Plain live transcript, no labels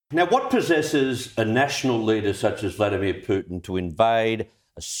Now, what possesses a national leader such as Vladimir Putin to invade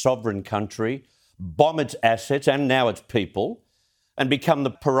a sovereign country, bomb its assets and now its people, and become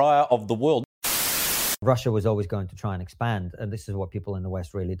the pariah of the world? Russia was always going to try and expand, and this is what people in the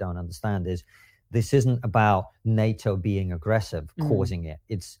West really don't understand, is this isn't about NATO being aggressive causing it.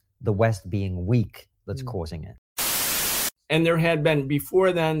 It's the West being weak that's causing it. And there had been,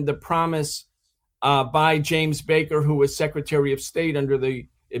 before then, the promise by James Baker, who was Secretary of State under the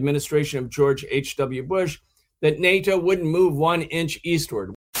administration of George H.W. Bush, that NATO wouldn't move 1 inch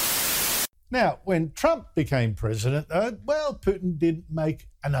eastward. Now, when Trump became president, Putin didn't make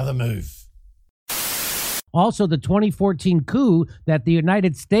another move. Also, the 2014 coup that the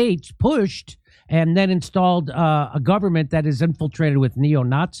United States pushed and then installed a government that is infiltrated with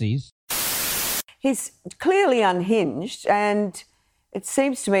neo-Nazis. He's clearly unhinged, and it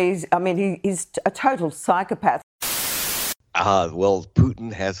seems to me, he's a total psychopath. Well,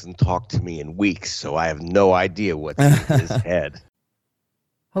 Putin hasn't talked to me in weeks, so I have no idea what's in his head.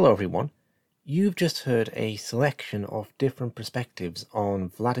 Hello, everyone. You've just heard a selection of different perspectives on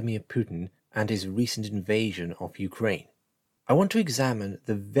Vladimir Putin and his recent invasion of Ukraine. I want to examine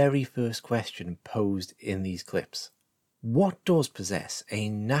the very first question posed in these clips. What does possess a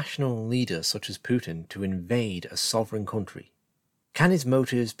national leader such as Putin to invade a sovereign country? Can his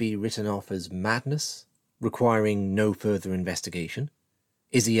motives be written off as madness, requiring no further investigation?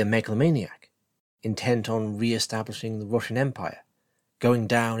 Is he a megalomaniac, intent on re-establishing the Russian Empire, going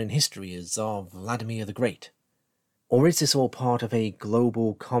down in history as Tsar Vladimir the Great? Or is this all part of a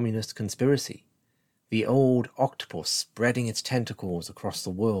global communist conspiracy, the old octopus spreading its tentacles across the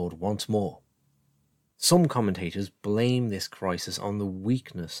world once more? Some commentators blame this crisis on the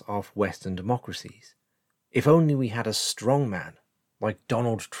weakness of Western democracies. If only we had a strong man like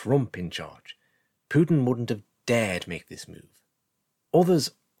Donald Trump in charge, Putin wouldn't have dared make this move.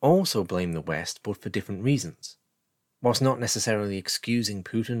 Others also blame the West, but for different reasons. Whilst not necessarily excusing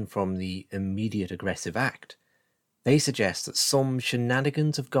Putin from the immediate aggressive act, they suggest that some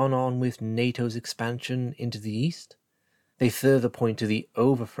shenanigans have gone on with NATO's expansion into the east. They further point to the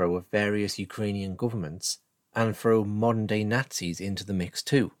overthrow of various Ukrainian governments and throw modern-day Nazis into the mix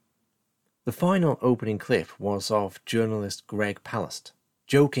too. The final opening clip was of journalist Greg Palast,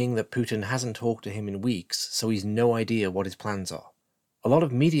 joking that Putin hasn't talked to him in weeks, so he's no idea what his plans are. A lot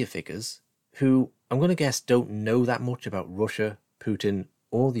of media figures, who I'm going to guess don't know that much about Russia, Putin,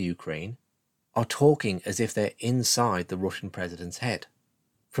 or the Ukraine, are talking as if they're inside the Russian president's head.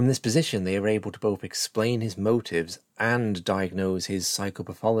 From this position, they are able to both explain his motives and diagnose his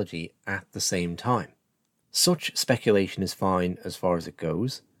psychopathology at the same time. Such speculation is fine as far as it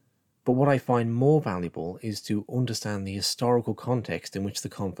goes, but what I find more valuable is to understand the historical context in which the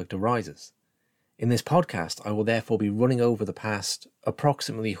conflict arises. In this podcast, I will therefore be running over the past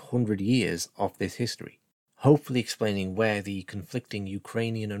approximately 100 years of this history, hopefully explaining where the conflicting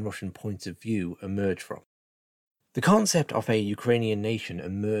Ukrainian and Russian points of view emerge from. The concept of a Ukrainian nation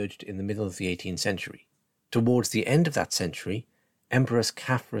emerged in the middle of the 18th century. Towards the end of that century, Empress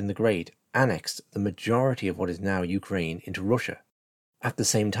Catherine the Great annexed the majority of what is now Ukraine into Russia. At the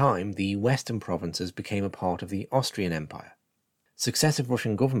same time, the western provinces became a part of the Austrian Empire. Successive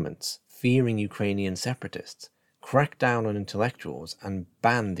Russian governments, fearing Ukrainian separatists, cracked down on intellectuals and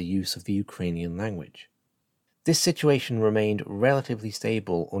banned the use of the Ukrainian language. This situation remained relatively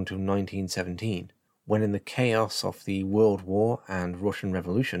stable until 1917, when in the chaos of the World War and Russian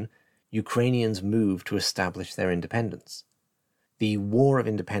Revolution, Ukrainians moved to establish their independence. The War of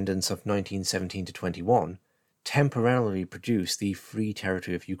Independence of 1917-21 temporarily produced the Free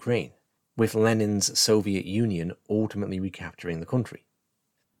Territory of Ukraine, with Lenin's Soviet Union ultimately recapturing the country.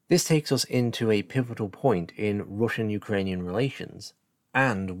 This takes us into a pivotal point in Russian-Ukrainian relations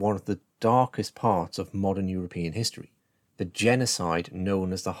and one of the darkest parts of modern European history, the genocide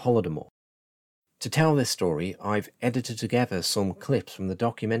known as the Holodomor. To tell this story, I've edited together some clips from the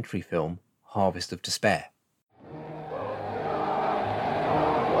documentary film Harvest of Despair.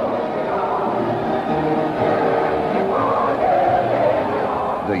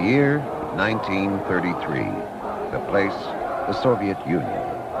 The year 1933. The place, the Soviet Union.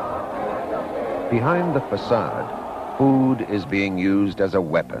 Behind the facade, food is being used as a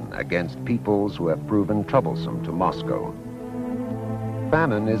weapon against peoples who have proven troublesome to Moscow.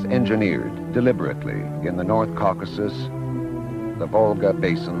 Famine is engineered deliberately in the North Caucasus, the Volga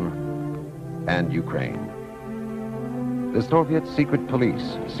Basin, and Ukraine. The Soviet secret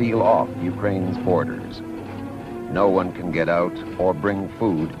police seal off Ukraine's borders. No one can get out or bring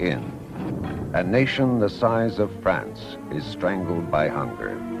food in. A nation the size of France is strangled by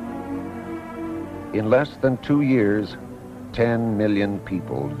hunger. In less than 2 years, 10 million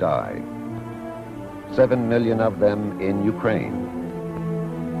people die. 7 million of them in Ukraine.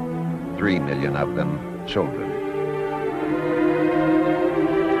 3 million of them children.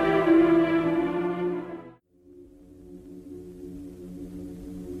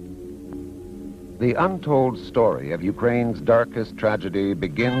 The untold story of Ukraine's darkest tragedy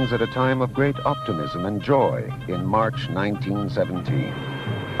begins at a time of great optimism and joy in March 1917.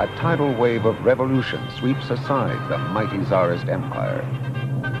 A tidal wave of revolution sweeps aside the mighty Tsarist Empire.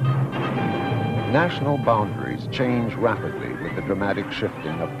 National boundaries change rapidly with the dramatic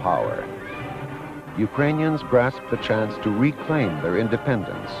shifting of power. Ukrainians grasp the chance to reclaim their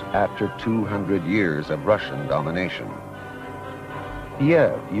independence after 200 years of Russian domination.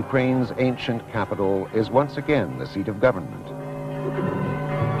 Kiev, Ukraine's ancient capital, is once again the seat of government.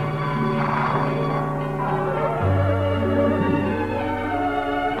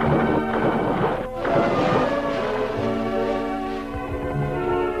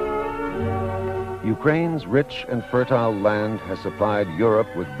 Ukraine's rich and fertile land has supplied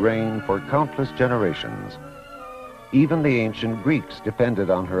Europe with grain for countless generations. Even the ancient Greeks depended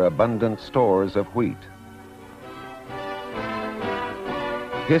on her abundant stores of wheat.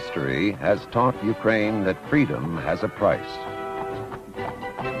 History has taught Ukraine that freedom has a price.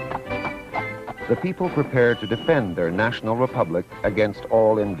 The people prepared to defend their national republic against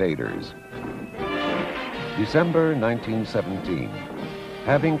all invaders. December 1917.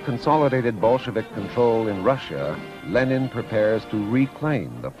 Having consolidated Bolshevik control in Russia, Lenin prepares to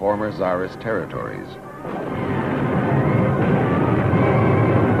reclaim the former Tsarist territories.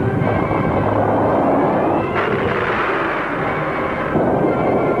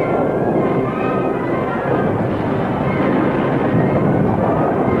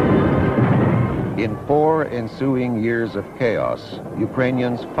 In 4 ensuing years of chaos,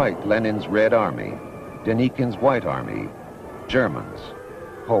 Ukrainians fight Lenin's Red Army, Denikin's White Army, Germans,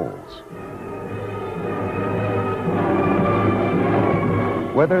 Poles.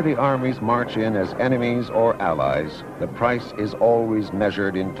 Whether the armies march in as enemies or allies, the price is always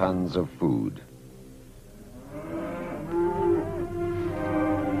measured in tons of food.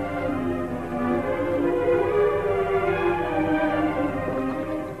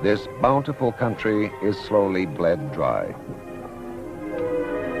 This bountiful country is slowly bled dry.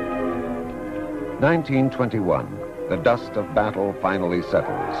 1921. The dust of battle finally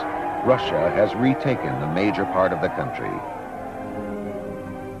settles. Russia has retaken the major part of the country.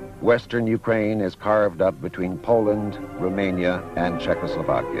 Western Ukraine is carved up between Poland, Romania, and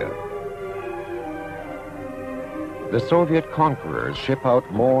Czechoslovakia. The Soviet conquerors ship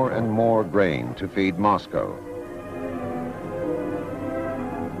out more and more grain to feed Moscow.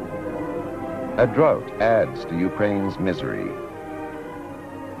 A drought adds to Ukraine's misery.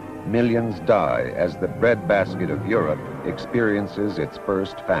 Millions die as the breadbasket of Europe experiences its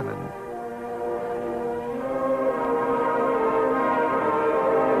first famine.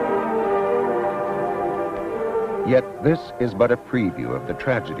 Yet this is but a preview of the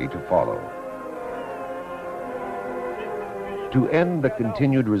tragedy to follow. To end the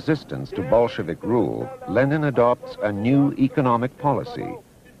continued resistance to Bolshevik rule, Lenin adopts a new economic policy.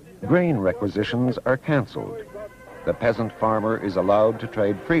 Grain requisitions are canceled. The peasant farmer is allowed to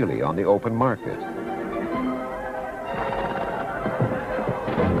trade freely on the open market.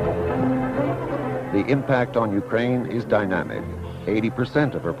 The impact on Ukraine is dynamic.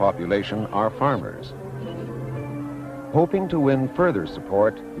 80% of her population are farmers. Hoping to win further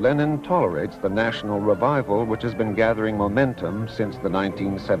support, Lenin tolerates the national revival which has been gathering momentum since the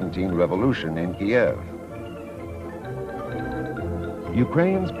 1917 revolution in Kiev.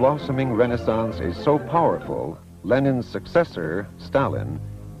 Ukraine's blossoming renaissance is so powerful, Lenin's successor, Stalin,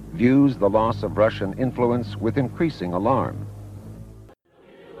 views the loss of Russian influence with increasing alarm.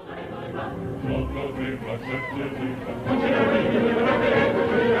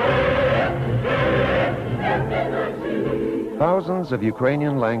 Thousands of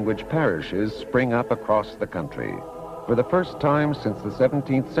Ukrainian language parishes spring up across the country. For the first time since the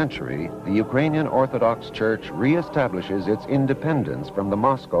 17th century, the Ukrainian Orthodox Church reestablishes its independence from the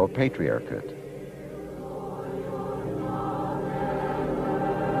Moscow Patriarchate.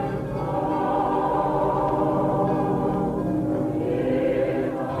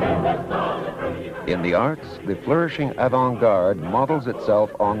 In the arts, the flourishing avant-garde models itself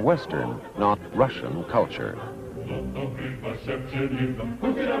on Western, not Russian, culture.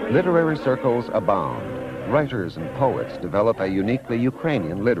 Literary circles abound. Writers and poets develop a uniquely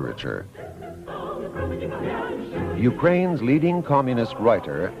Ukrainian literature. Ukraine's leading communist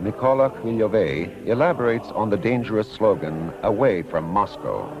writer, Mykola Khmelyov, elaborates on the dangerous slogan, "Away from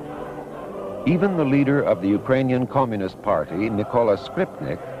Moscow." Even the leader of the Ukrainian Communist Party, Mykola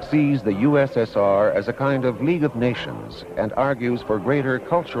Skripnik, sees the USSR as a kind of League of Nations and argues for greater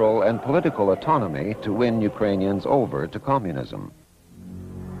cultural and political autonomy to win Ukrainians over to communism.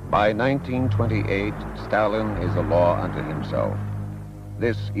 By 1928, Stalin is a law unto himself.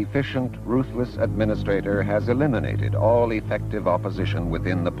 This efficient, ruthless administrator has eliminated all effective opposition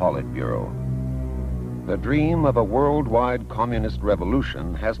within the Politburo. The dream of a worldwide communist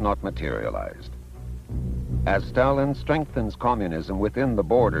revolution has not materialized. As Stalin strengthens communism within the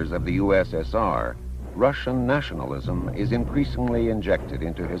borders of the USSR, Russian nationalism is increasingly injected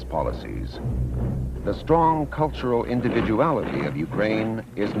into his policies. The strong cultural individuality of Ukraine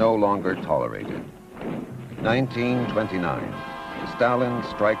is no longer tolerated. 1929, Stalin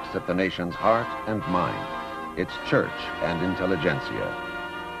strikes at the nation's heart and mind, its church and intelligentsia.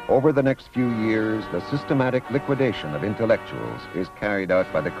 Over the next few years, the systematic liquidation of intellectuals is carried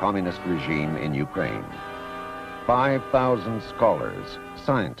out by the communist regime in Ukraine. 5,000 scholars,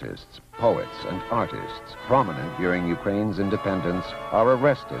 scientists, poets, and artists prominent during Ukraine's independence are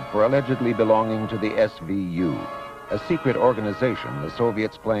arrested for allegedly belonging to the SVU, a secret organization the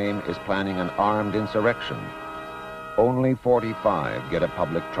Soviets claim is planning an armed insurrection. Only 45 get a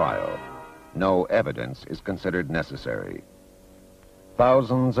public trial. No evidence is considered necessary.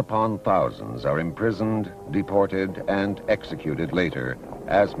 Thousands upon thousands are imprisoned, deported, and executed later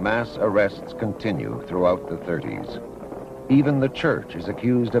as mass arrests continue throughout the 30s. Even the church is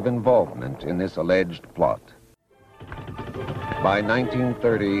accused of involvement in this alleged plot. By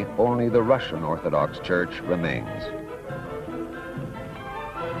 1930, only the Russian Orthodox Church remains.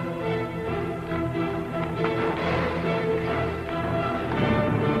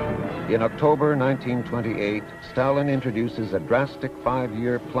 In October 1928, Stalin introduces a drastic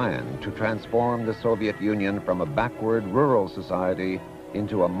 5-year plan to transform the Soviet Union from a backward rural society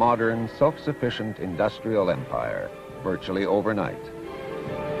into a modern, self-sufficient industrial empire, virtually overnight.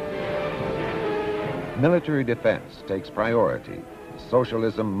 Military defense takes priority.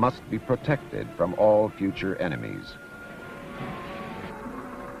 Socialism must be protected from all future enemies.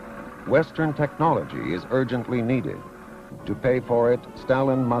 Western technology is urgently needed. To pay for it,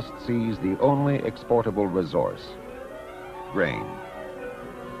 Stalin must seize the only exportable resource, grain.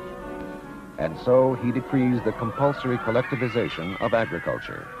 And so he decrees the compulsory collectivization of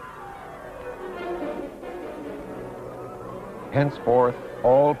agriculture. Henceforth,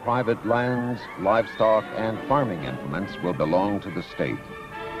 all private lands, livestock, and farming implements will belong to the state.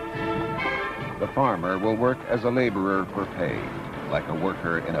 The farmer will work as a laborer for pay, like a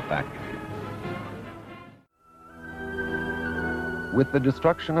worker in a factory. With the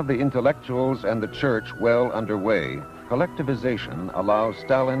destruction of the intellectuals and the church well underway, collectivization allows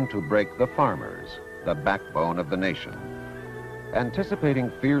Stalin to break the farmers, the backbone of the nation. Anticipating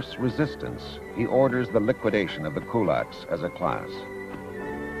fierce resistance, he orders the liquidation of the kulaks as a class.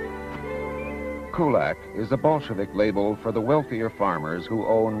 Kulak is a Bolshevik label for the wealthier farmers who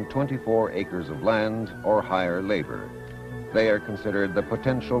own 24 acres of land or hire labor. They are considered the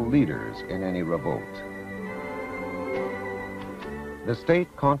potential leaders in any revolt. The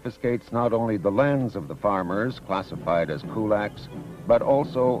state confiscates not only the lands of the farmers, classified as kulaks, but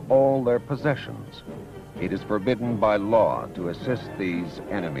also all their possessions. It is forbidden by law to assist these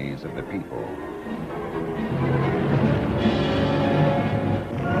enemies of the people.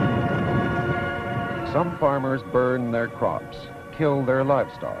 Some farmers burn their crops, kill their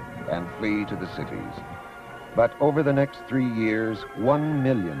livestock, and flee to the cities. But over the next 3 years, 1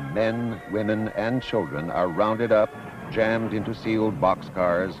 million men, women, and children are rounded up, jammed into sealed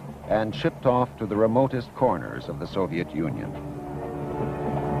boxcars, and shipped off to the remotest corners of the Soviet Union.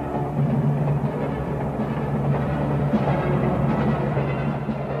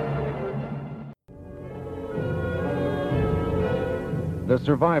 The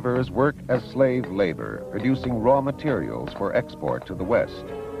survivors work as slave labor, producing raw materials for export to the West.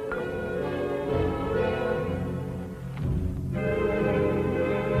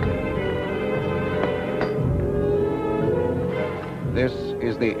 This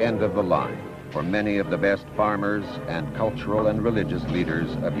is the end of the line for many of the best farmers and cultural and religious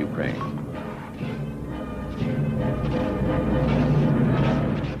leaders of Ukraine.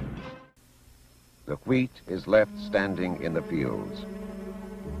 The wheat is left standing in the fields.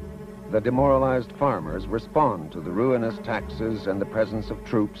 The demoralized farmers respond to the ruinous taxes and the presence of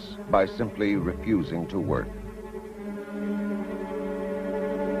troops by simply refusing to work.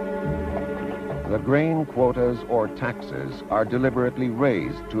 The grain quotas or taxes are deliberately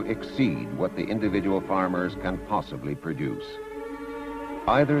raised to exceed what the individual farmers can possibly produce.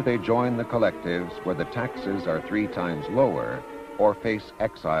 Either they join the collectives where the taxes are 3 times lower, or face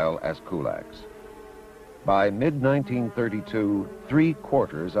exile as kulaks. By mid-1932,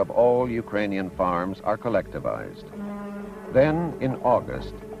 3/4 of all Ukrainian farms are collectivized. Then, in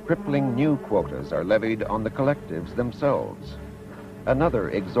August, crippling new quotas are levied on the collectives themselves. Another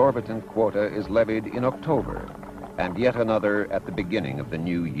exorbitant quota is levied in October, and yet another at the beginning of the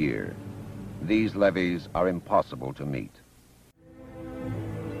new year. These levies are impossible to meet.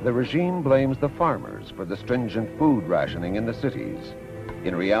 The regime blames the farmers for the stringent food rationing in the cities.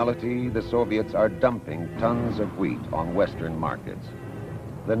 In reality, the Soviets are dumping tons of wheat on Western markets.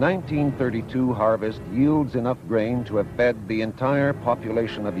 The 1932 harvest yields enough grain to have fed the entire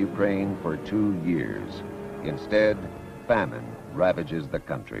population of Ukraine for 2 years. Instead, famine ravages the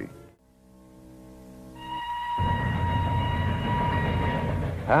country.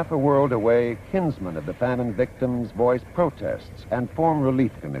 Half a world away, kinsmen of the famine victims voice protests and form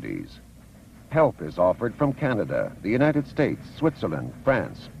relief committees. Help is offered from Canada, the United States, Switzerland,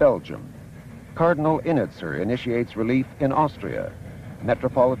 France, Belgium. Cardinal Initzer initiates relief in Austria,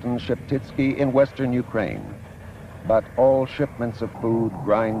 Metropolitan Sheptytsky in western Ukraine. But all shipments of food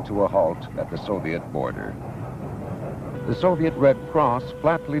grind to a halt at the Soviet border. The Soviet Red Cross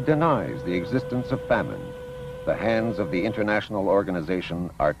flatly denies the existence of famine. The hands of the international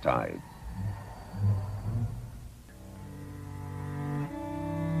organization are tied.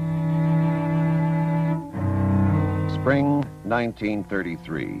 Spring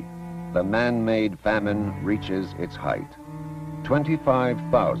 1933. The man-made famine reaches its height.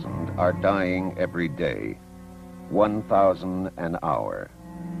 25,000 are dying every day, 1,000 an hour,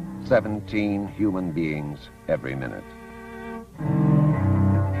 17 human beings every minute.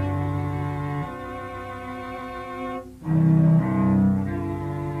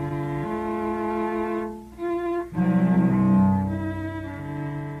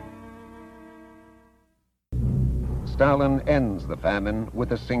 Stalin ends the famine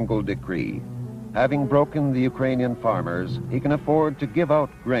with a single decree. Having broken the Ukrainian farmers, he can afford to give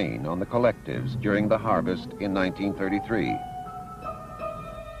out grain on the collectives during the harvest in 1933.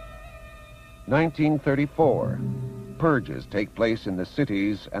 1934. Purges take place in the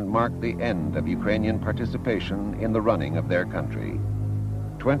cities and mark the end of Ukrainian participation in the running of their country.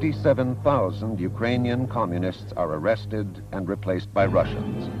 27,000 Ukrainian communists are arrested and replaced by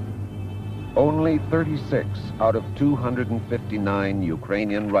Russians. Only 36 out of 259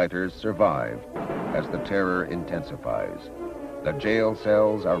 Ukrainian writers survive as the terror intensifies. The jail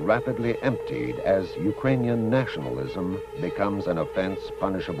cells are rapidly emptied as Ukrainian nationalism becomes an offense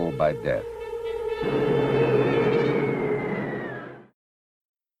punishable by death.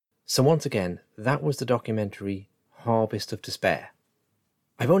 So once again, that was the documentary Harvest of Despair.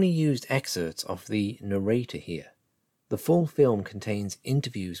 I've only used excerpts of the narrator here. The full film contains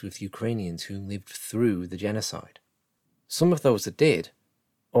interviews with Ukrainians who lived through the genocide. Some of those that did,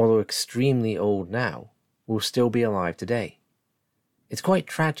 although extremely old now, will still be alive today. It's quite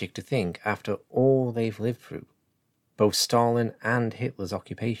tragic to think, after all they've lived through, both Stalin and Hitler's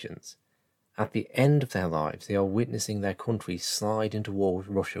occupations, at the end of their lives they are witnessing their country slide into war with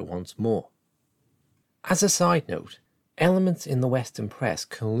Russia once more. As a side note, elements in the Western press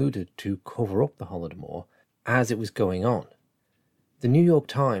colluded to cover up the Holodomor as it was going on. The New York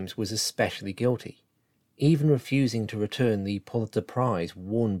Times was especially guilty, even refusing to return the Pulitzer Prize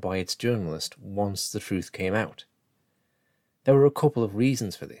won by its journalist once the truth came out. There were a couple of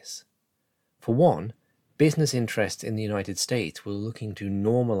reasons for this. For one, business interests in the United States were looking to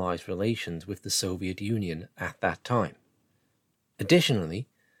normalize relations with the Soviet Union at that time. Additionally,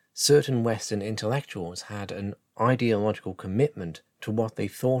 certain Western intellectuals had an ideological commitment to what they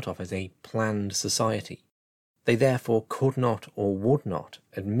thought of as a planned society. They therefore could not or would not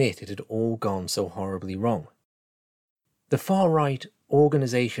admit it had all gone so horribly wrong. The far-right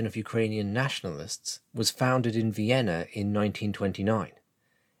Organization of Ukrainian Nationalists was founded in Vienna in 1929.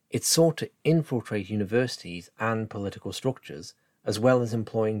 It sought to infiltrate universities and political structures, as well as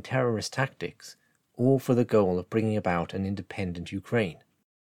employing terrorist tactics, all for the goal of bringing about an independent Ukraine.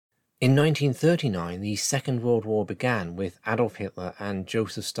 In 1939, the Second World War began with Adolf Hitler and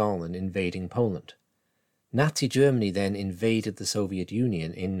Joseph Stalin invading Poland. Nazi Germany then invaded the Soviet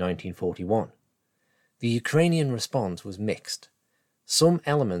Union in 1941. The Ukrainian response was mixed. Some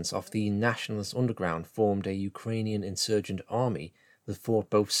elements of the nationalist underground formed a Ukrainian insurgent army that fought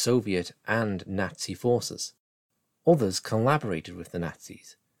both Soviet and Nazi forces. Others collaborated with the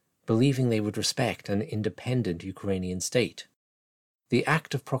Nazis, believing they would respect an independent Ukrainian state. The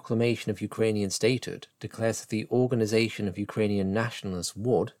Act of Proclamation of Ukrainian Statehood declares that the Organization of Ukrainian Nationalists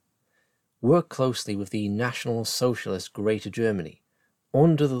would work closely with the National Socialist Greater Germany,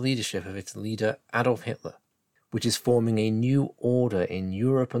 under the leadership of its leader Adolf Hitler, which is forming a new order in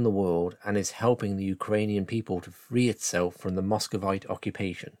Europe and the world and is helping the Ukrainian people to free itself from the Muscovite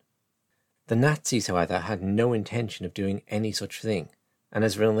occupation. The Nazis, however, had no intention of doing any such thing, and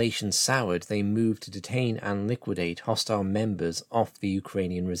as relations soured, they moved to detain and liquidate hostile members of the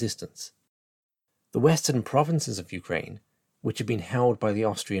Ukrainian resistance. The western provinces of Ukraine, which had been held by the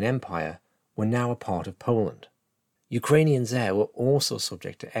Austrian Empire, were now a part of Poland. Ukrainians there were also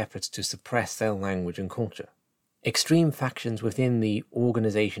subject to efforts to suppress their language and culture. Extreme factions within the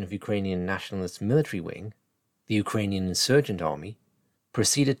Organization of Ukrainian Nationalist Military Wing, the Ukrainian Insurgent Army,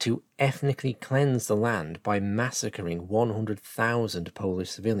 proceeded to ethnically cleanse the land by massacring 100,000 Polish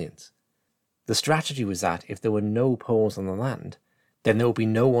civilians. The strategy was that if there were no Poles on the land, then there would be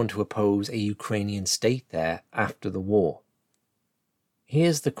no one to oppose a Ukrainian state there after the war.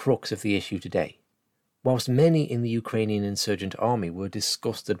 Here's the crux of the issue today. Whilst many in the Ukrainian Insurgent Army were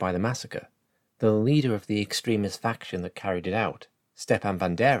disgusted by the massacre, the leader of the extremist faction that carried it out, Stepan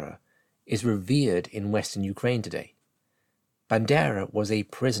Bandera, is revered in Western Ukraine today. Bandera was a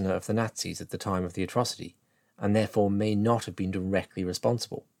prisoner of the Nazis at the time of the atrocity, and therefore may not have been directly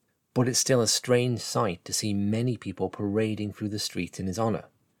responsible. But it's still a strange sight to see many people parading through the streets in his honour.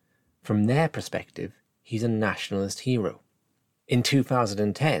 From their perspective, he's a nationalist hero. In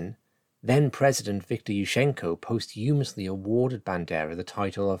 2010, then-President Viktor Yushchenko posthumously awarded Bandera the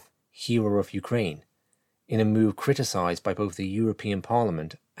title of Hero of Ukraine, in a move criticised by both the European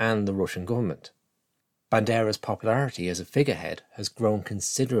Parliament and the Russian government. Bandera's popularity as a figurehead has grown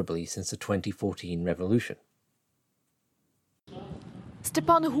considerably since the 2014 revolution.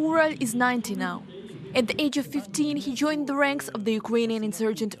 Stepan Hurel is 90 now. At the age of 15, he joined the ranks of the Ukrainian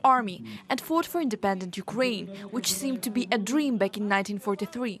Insurgent Army and fought for independent Ukraine, which seemed to be a dream back in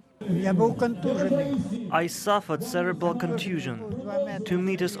 1943. I suffered cerebral contusion. 2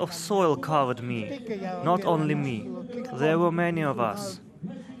 meters of soil covered me. Not only me, there were many of us,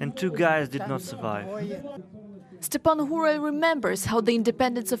 and 2 guys did not survive. Stepan Hurel remembers how the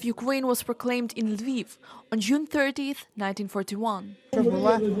independence of Ukraine was proclaimed in Lviv on June 30th, 1941.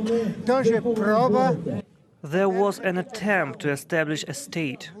 There was an attempt to establish a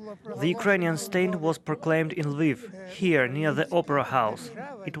state. The Ukrainian state was proclaimed in Lviv, here near the Opera House.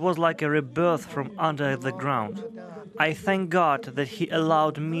 It was like a rebirth from under the ground. I thank God that He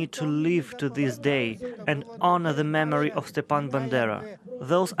allowed me to live to this day and honor the memory of Stepan Bandera.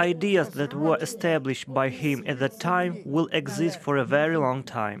 Those ideas that were established by him at that time will exist for a very long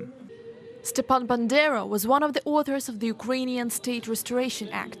time. Stepan Bandera was one of the authors of the Ukrainian State Restoration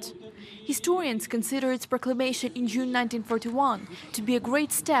Act. Historians consider its proclamation in June 1941 to be a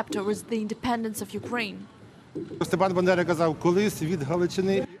great step towards the independence of Ukraine. Stepan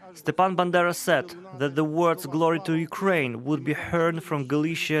Bandera said that the words "Glory to Ukraine" would be heard from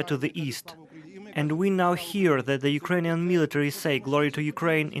Galicia to the east. And we now hear that the Ukrainian military say "Glory to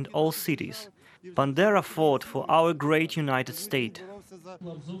Ukraine" in all cities. Bandera fought for our great united state.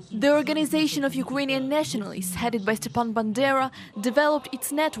 The Organization of Ukrainian Nationalists, headed by Stepan Bandera, developed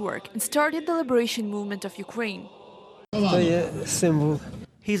its network and started the liberation movement of Ukraine.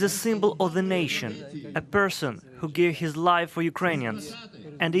 He's a symbol of the nation, a person who gave his life for Ukrainians,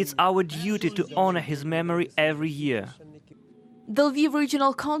 and it's our duty to honor his memory every year. The Lviv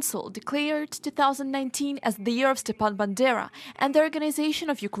Regional Council declared 2019 as the year of Stepan Bandera and the Organization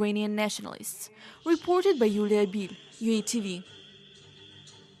of Ukrainian Nationalists. Reported by Yulia Bil, UATV.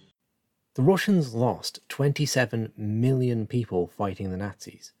 The Russians lost 27 million people fighting the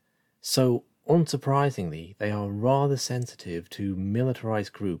Nazis, so unsurprisingly they are rather sensitive to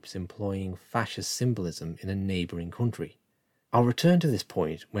militarized groups employing fascist symbolism in a neighboring country. I'll return to this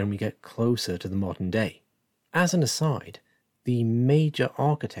point when we get closer to the modern day. As an aside, the major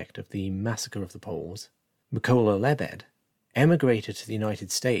architect of the Massacre of the Poles, Mykola Lebed, emigrated to the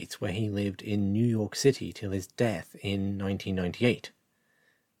United States where he lived in New York City till his death in 1998.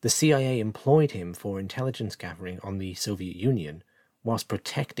 The CIA employed him for intelligence gathering on the Soviet Union whilst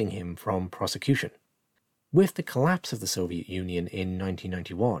protecting him from prosecution. With the collapse of the Soviet Union in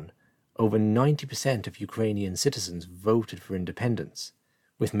 1991, over 90% of Ukrainian citizens voted for independence,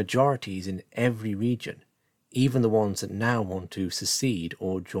 with majorities in every region, even the ones that now want to secede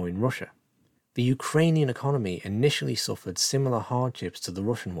or join Russia. The Ukrainian economy initially suffered similar hardships to the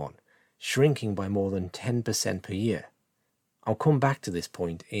Russian one, shrinking by more than 10% per year. I'll come back to this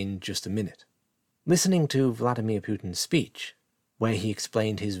point in just a minute. Listening to Vladimir Putin's speech, where he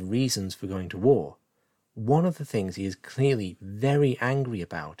explained his reasons for going to war, one of the things he is clearly very angry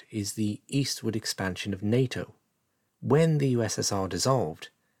about is the eastward expansion of NATO. When the USSR dissolved,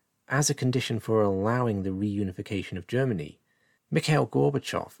 as a condition for allowing the reunification of Germany, Mikhail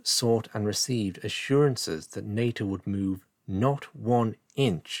Gorbachev sought and received assurances that NATO would move not 1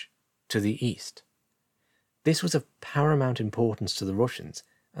 inch to the east. This was of paramount importance to the Russians,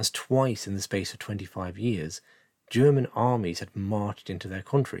 as twice in the space of 25 years, German armies had marched into their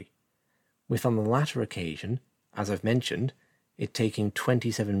country, with on the latter occasion, as I've mentioned, it taking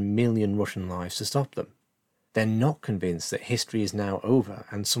 27 million Russian lives to stop them. They're not convinced that history is now over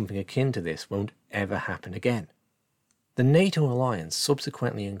and something akin to this won't ever happen again. The NATO alliance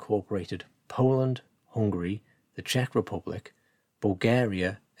subsequently incorporated Poland, Hungary, the Czech Republic,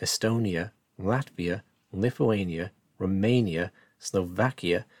 Bulgaria, Estonia, Latvia, Lithuania, Romania,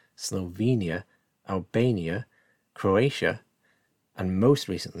 Slovakia, Slovenia, Albania, Croatia, and most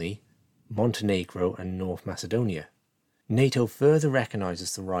recently, Montenegro and North Macedonia. NATO further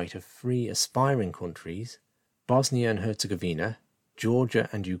recognises the right of 3 aspiring countries, Bosnia and Herzegovina, Georgia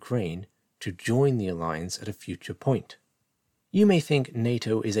and Ukraine, to join the alliance at a future point. You may think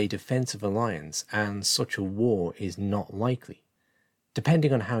NATO is a defensive alliance and such a war is not likely.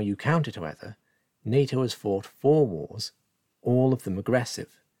 Depending on how you count it, however, NATO has fought 4 wars, all of them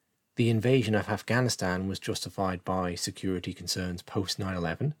aggressive. The invasion of Afghanistan was justified by security concerns post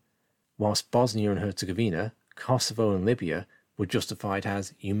 9/11, whilst Bosnia and Herzegovina, Kosovo and Libya were justified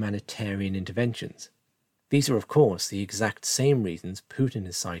as humanitarian interventions. These are of course the exact same reasons Putin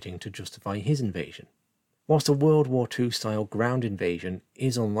is citing to justify his invasion. Whilst a World War II-style ground invasion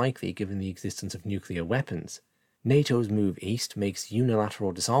is unlikely given the existence of nuclear weapons, NATO's move east makes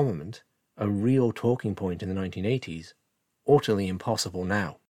unilateral disarmament, a real talking point in the 1980s, utterly impossible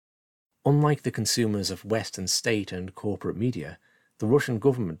now. Unlike the consumers of Western state and corporate media, the Russian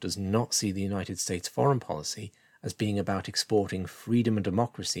government does not see the United States foreign policy as being about exporting freedom and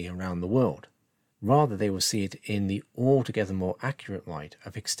democracy around the world. Rather, they will see it in the altogether more accurate light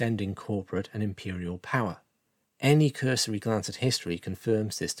of extending corporate and imperial power. Any cursory glance at history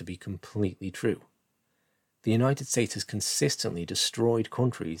confirms this to be completely true. The United States has consistently destroyed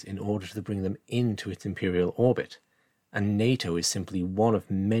countries in order to bring them into its imperial orbit, and NATO is simply one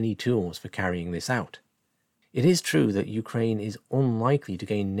of many tools for carrying this out. It is true that Ukraine is unlikely to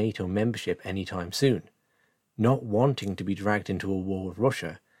gain NATO membership anytime soon. Not wanting to be dragged into a war with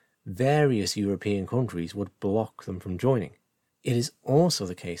Russia, various European countries would block them from joining. It is also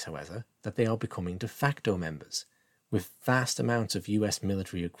the case, however, that they are becoming de facto members, with vast amounts of US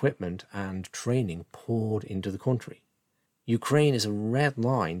military equipment and training poured into the country. Ukraine is a red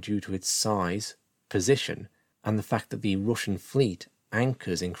line due to its size, position, and the fact that the Russian fleet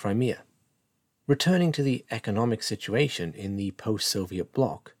anchors in Crimea. Returning to the economic situation in the post-Soviet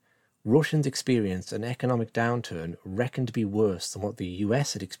bloc, Russians experienced an economic downturn reckoned to be worse than what the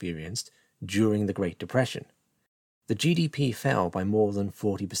US had experienced during the Great Depression. The GDP fell by more than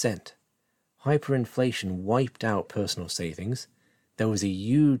 40%. Hyperinflation wiped out personal savings. There was a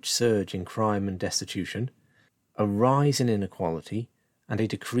huge surge in crime and destitution, a rise in inequality, and a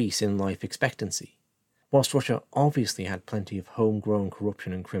decrease in life expectancy. Whilst Russia obviously had plenty of homegrown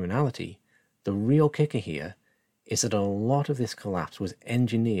corruption and criminality, the real kicker here is that a lot of this collapse was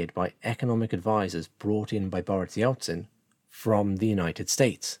engineered by economic advisors brought in by Boris Yeltsin from the United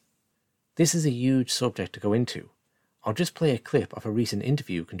States. This is a huge subject to go into. I'll just play a clip of a recent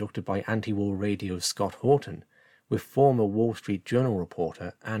interview conducted by Anti-War Radio's Scott Horton with former Wall Street Journal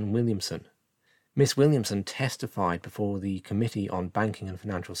reporter Ann Williamson. Miss Williamson testified before the Committee on Banking and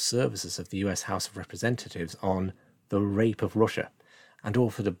Financial Services of the US House of Representatives on The Rape of Russia, and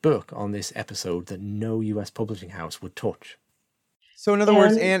authored a book on this episode that no US publishing house would touch. So in other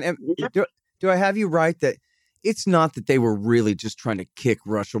words, Anne, do I have you right that it's not that they were really just trying to kick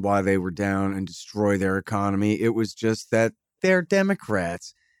Russia while they were down and destroy their economy? It was just that they're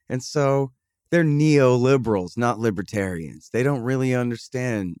Democrats, and so they're neoliberals, not libertarians. They don't really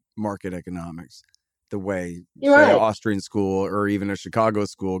understand market economics the way, say, an Austrian school or even a Chicago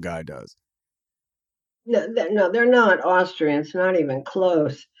school guy does. No, they're not Austrians, not even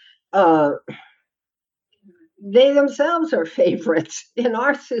close. They themselves are favorites in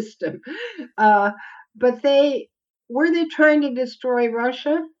our system. But were they trying to destroy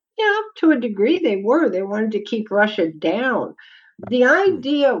Russia? Yeah, to a degree they were. They wanted to keep Russia down. The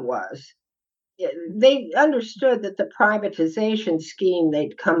idea was, they understood that the privatization scheme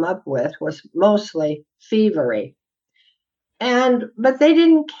they'd come up with was mostly thievery. But they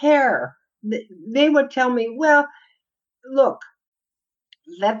didn't care. They would tell me, well, look,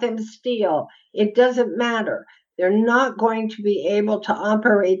 let them steal. It doesn't matter. They're not going to be able to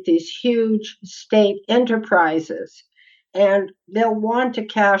operate these huge state enterprises, and they'll want to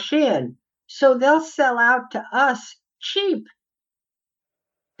cash in. So they'll sell out to us cheap.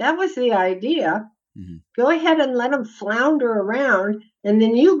 That was the idea. Go ahead and let them flounder around, and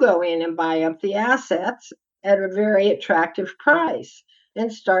then you go in and buy up the assets at a very attractive price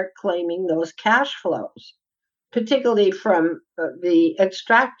and start claiming those cash flows, particularly from the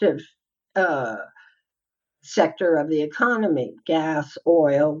extractive sector of the economy: gas,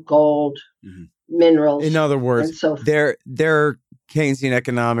 oil, gold, minerals. In other words, and so their Keynesian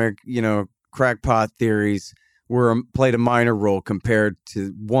economic, crackpot theories played a minor role compared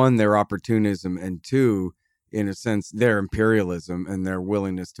to, one, their opportunism, and two, in a sense, their imperialism and their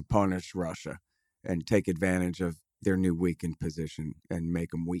willingness to punish Russia and take advantage of their new weakened position and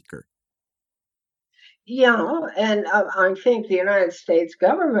make them weaker. Yeah, and I think the United States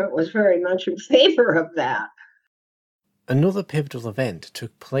government was very much in favor of that. Another pivotal event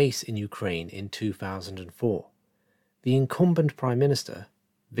took place in Ukraine in 2004. The incumbent Prime Minister,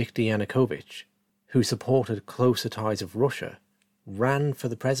 Viktor Yanukovych, who supported closer ties of Russia, ran for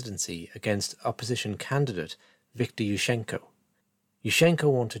the presidency against opposition candidate Viktor Yushchenko. Yushchenko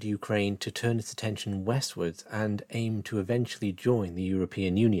wanted Ukraine to turn its attention westwards and aim to eventually join the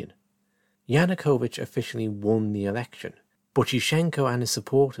European Union. Yanukovych officially won the election, but Yushchenko and his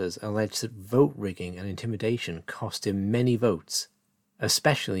supporters alleged that vote rigging and intimidation cost him many votes,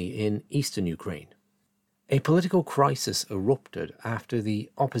 especially in eastern Ukraine. A political crisis erupted after the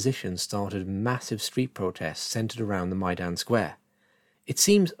opposition started massive street protests centered around the Maidan Square. It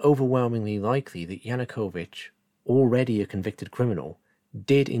seems overwhelmingly likely that Yanukovych, already a convicted criminal,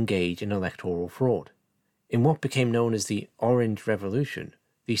 did engage in electoral fraud. In what became known as the Orange Revolution,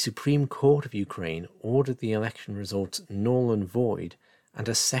 the Supreme Court of Ukraine ordered the election results null and void, and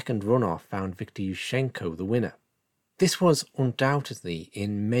a second runoff found Viktor Yushchenko the winner. This was undoubtedly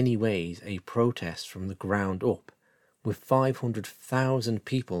in many ways a protest from the ground up, with 500,000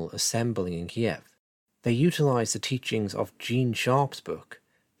 people assembling in Kiev. They utilized the teachings of Gene Sharp's book,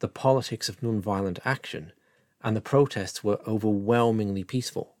 The Politics of Nonviolent Action, and the protests were overwhelmingly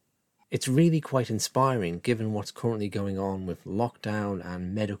peaceful. It's really quite inspiring given what's currently going on with lockdown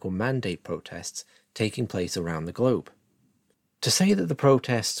and medical mandate protests taking place around the globe. To say that the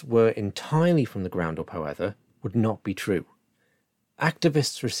protests were entirely from the ground up, however, would not be true.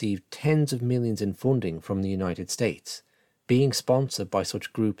 Activists received tens of millions in funding from the United States, being sponsored by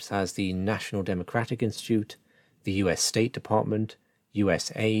such groups as the National Democratic Institute, the US State Department,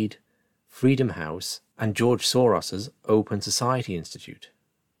 USAID, Freedom House, and George Soros's Open Society Institute.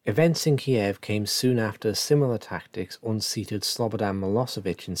 Events in Kiev came soon after similar tactics unseated Slobodan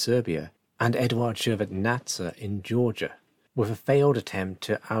Milosevic in Serbia and Eduard Shevardnadze in Georgia, with a failed attempt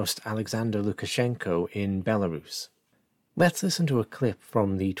to oust Alexander Lukashenko in Belarus. Let's listen to a clip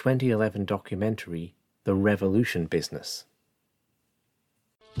from the 2011 documentary The Revolution Business.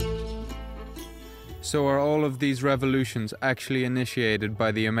 So are all of these revolutions actually initiated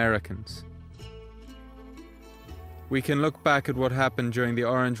by the Americans? We can look back at what happened during the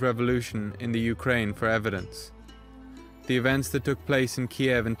Orange Revolution in the Ukraine for evidence. The events that took place in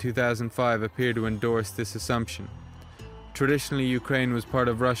Kiev in 2005 appear to endorse this assumption. Traditionally, Ukraine was part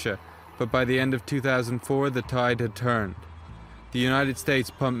of Russia, but by the end of 2004, the tide had turned. The United States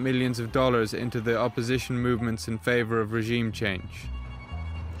pumped millions of dollars into the opposition movements in favor of regime change.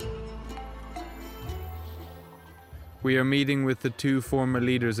 We are meeting with the two former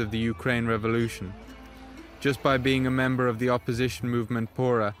leaders of the Ukraine Revolution. Just by being a member of the opposition movement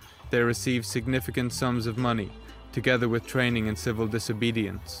Pora, they received significant sums of money, together with training in civil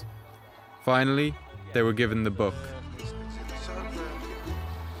disobedience. Finally, they were given the book.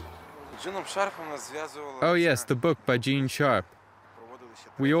 Oh yes, the book by Gene Sharp.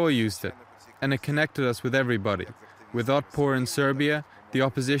 We all used it, and it connected us with everybody, with Otpor in Serbia, the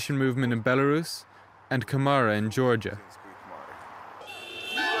opposition movement in Belarus, and Kamara in Georgia.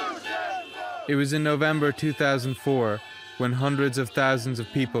 It was in November 2004 when hundreds of thousands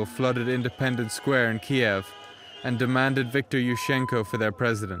of people flooded Independence Square in Kiev and demanded Viktor Yushchenko for their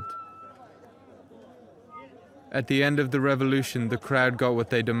president. At the end of the revolution, the crowd got what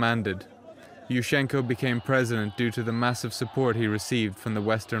they demanded. Yushchenko became president due to the massive support he received from the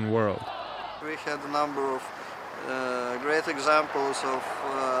Western world. We had a number of great examples of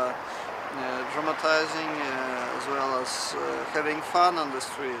dramatizing as well as having fun on the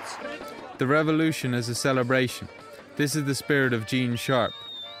streets. The revolution is a celebration. This is the spirit of Gene Sharp.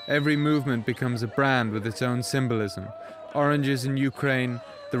 Every movement becomes a brand with its own symbolism. Oranges in Ukraine,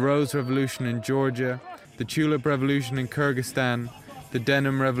 the Rose Revolution in Georgia, the Tulip Revolution in Kyrgyzstan, the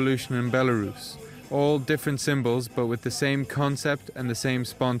Denim Revolution in Belarus. All different symbols, but with the same concept and the same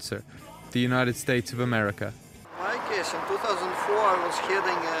sponsor, the United States of America. In my case, in 2004, I was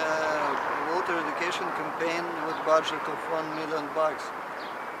heading a voter education campaign with a budget of $1 million.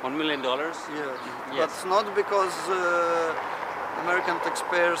 $1 million? Yeah, yes. But not because American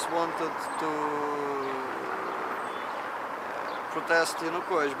taxpayers wanted to protest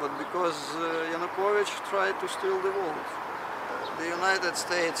Yanukovych, but because Yanukovych tried to steal the vote. The United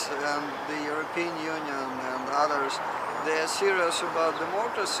States and the European Union and others, they are serious about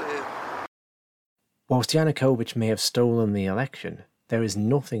democracy. Whilst Yanukovych may have stolen the election, there is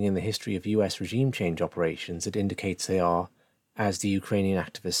nothing in the history of US regime change operations that indicates they are, as the Ukrainian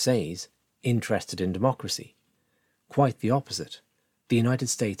activist says, interested in democracy. Quite the opposite. The United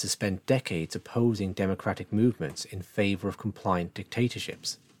States has spent decades opposing democratic movements in favour of compliant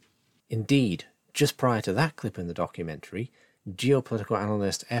dictatorships. Indeed, just prior to that clip in the documentary, geopolitical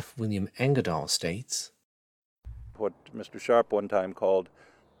analyst F. William Engadal states, what Mr. Sharp one time called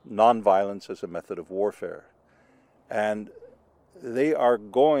nonviolence as a method of warfare. And they are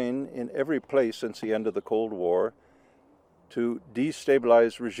going in every place since the end of the Cold War to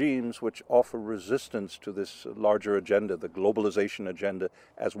destabilize regimes which offer resistance to this larger agenda, the globalization agenda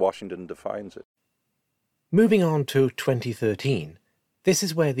as Washington defines it. Moving on to 2013, this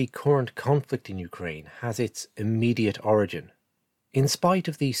is where the current conflict in Ukraine has its immediate origin. In spite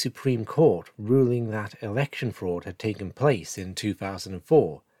of the Supreme Court ruling that election fraud had taken place in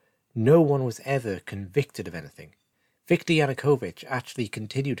 2004, no one was ever convicted of anything. Viktor Yanukovych actually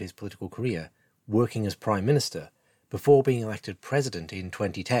continued his political career, working as Prime Minister, before being elected President in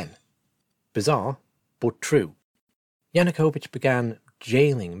 2010. Bizarre, but true. Yanukovych began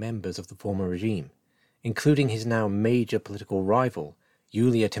jailing members of the former regime, including his now major political rival,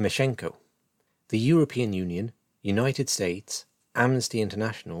 Yulia Tymoshenko. The European Union, United States, Amnesty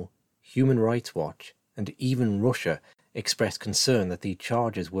International, Human Rights Watch, and even Russia expressed concern that the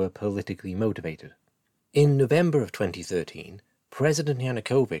charges were politically motivated. In November of 2013, President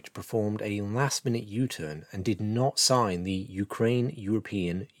Yanukovych performed a last-minute U-turn and did not sign the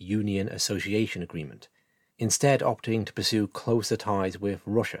Ukraine-European Union Association Agreement, instead opting to pursue closer ties with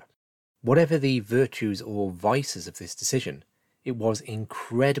Russia. Whatever the virtues or vices of this decision, it was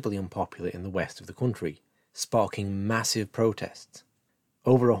incredibly unpopular in the west of the country, sparking massive protests.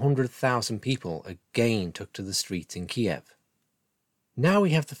 Over 100,000 people again took to the streets in Kiev. Now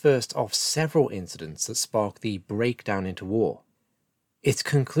we have the first of several incidents that sparked the breakdown into war. It's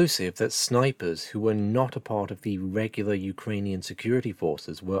conclusive that snipers who were not a part of the regular Ukrainian security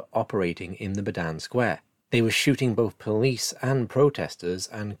forces were operating in the Maidan Square. They were shooting both police and protesters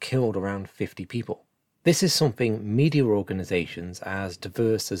and killed around 50 people. This is something media organisations as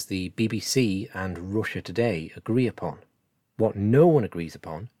diverse as the BBC and Russia Today agree upon. What no one agrees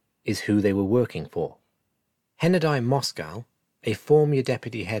upon is who they were working for. Hennady Moskal, a former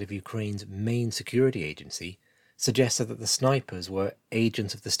deputy head of Ukraine's main security agency, suggested that the snipers were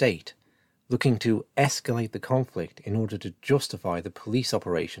agents of the state, looking to escalate the conflict in order to justify the police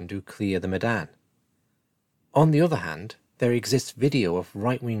operation to clear the Maidan. On the other hand, there exists video of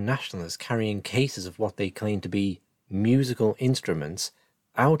right-wing nationalists carrying cases of what they claim to be musical instruments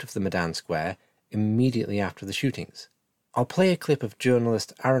out of the Maidan Square immediately after the shootings. I'll play a clip of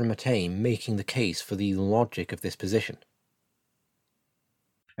journalist Aaron Matei making the case for the logic of this position.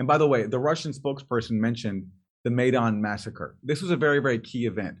 And by the way, the Russian spokesperson mentioned the Maidan massacre. This was a very, very key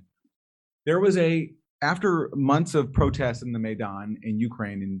event. There was after months of protests in the Maidan in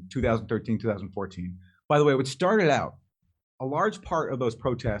Ukraine in 2013, 2014, by the way, what started out, a large part of those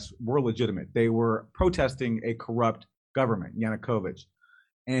protests were legitimate. They were protesting a corrupt government, Yanukovych,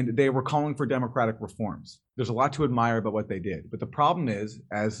 and they were calling for democratic reforms. There's a lot to admire about what they did. But the problem is,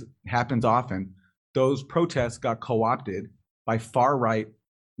 as happens often, those protests got co-opted by far-right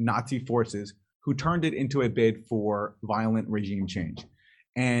Nazi forces who turned it into a bid for violent regime change.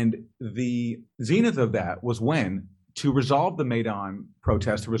 And the zenith of that was when, to resolve the Maidan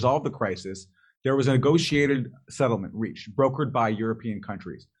protest, to resolve the crisis, there was a negotiated settlement reached, brokered by European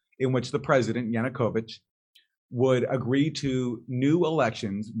countries, in which the president, Yanukovych, would agree to new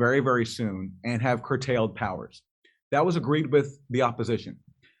elections very, very soon and have curtailed powers. That was agreed with the opposition.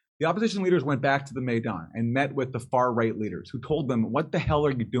 The opposition leaders went back to the Maidan and met with the far-right leaders who told them, what the hell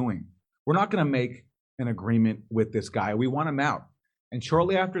are you doing? We're not going to make an agreement with this guy. We want him out. And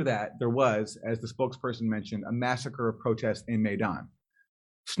shortly after that, there was, as the spokesperson mentioned, a massacre of protests in Maidan.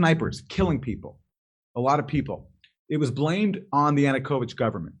 Snipers killing people, a lot of people. It was blamed on the Yanukovych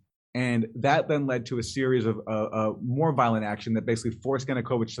government. And that then led to a series of more violent action that basically forced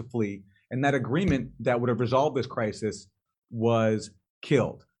Yanukovych to flee. And that agreement that would have resolved this crisis was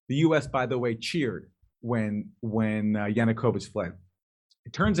killed. The U.S., by the way, cheered when Yanukovych fled.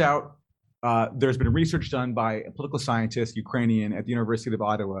 It turns out there's been research done by a political scientist, Ukrainian, at the University of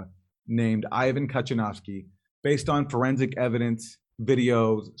Ottawa, named Ivan Kachanovsky, based on forensic evidence,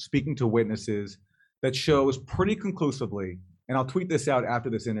 videos, speaking to witnesses that shows pretty conclusively, and I'll tweet this out after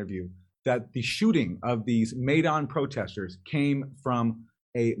this interview, that the shooting of these Maidan protesters came from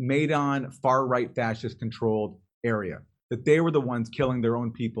a Maidan far-right fascist-controlled area, that they were the ones killing their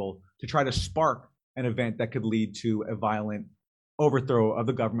own people to try to spark an event that could lead to a violent overthrow of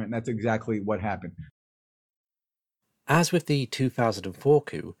the government, and that's exactly what happened. As with the 2004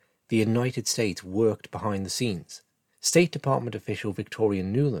 coup, the United States worked behind the scenes. State Department official Victoria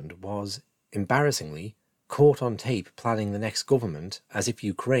Nuland was, embarrassingly, caught on tape planning the next government as if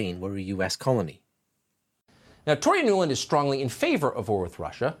Ukraine were a US colony. Now, Victoria Nuland is strongly in favor of war with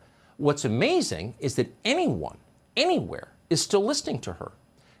Russia. What's amazing is that anyone, anywhere, is still listening to her.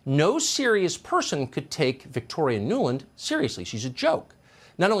 No serious person could take Victoria Nuland seriously. She's a joke.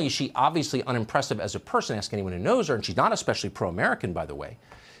 Not only is she obviously unimpressive as a person, ask anyone who knows her, and she's not especially pro-American, by the way,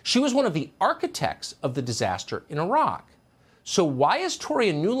 she was one of the architects of the disaster in Iraq. So why is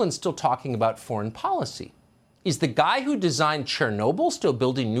Victoria Nuland still talking about foreign policy? Is the guy who designed Chernobyl still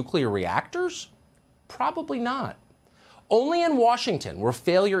building nuclear reactors? Probably not. Only in Washington, where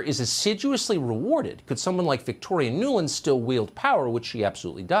failure is assiduously rewarded, could someone like Victoria Nuland still wield power, which she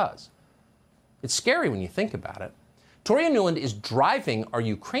absolutely does. It's scary when you think about it. Victoria Nuland is driving our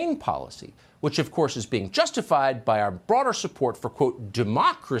Ukraine policy, which of course is being justified by our broader support for, quote,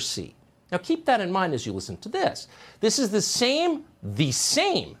 democracy. Now keep that in mind as you listen to this. This is the same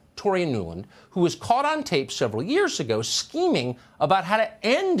Victoria Nuland who was caught on tape several years ago scheming about how to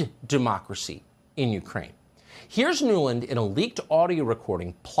end democracy in Ukraine. Here's Nuland in a leaked audio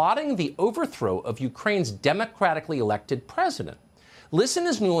recording plotting the overthrow of Ukraine's democratically elected president. Listen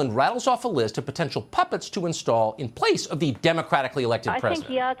as Nuland rattles off a list of potential puppets to install in place of the democratically elected president. I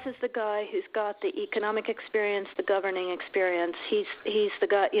think Yats is the guy who's got the economic experience, the governing experience. He's the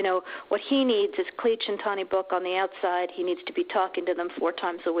guy, you know, what he needs is Klitsch and Tony Book on the outside. He needs to be talking to them 4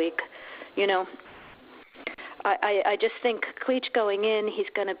 times a week, you know. I just think Klitsch going in, he's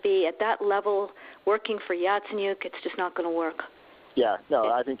going to be at that level working for Yatsenyuk. It's just not going to work. Yeah, no,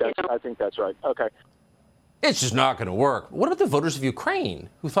 I think that's right. Okay. It's just not going to work. What about the voters of Ukraine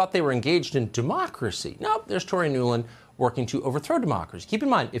who thought they were engaged in democracy? Nope, there's Victoria Nuland working to overthrow democracy. Keep in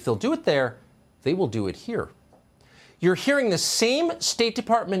mind, if they'll do it there, they will do it here. You're hearing the same State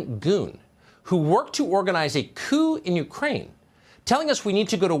Department goon who worked to organize a coup in Ukraine telling us we need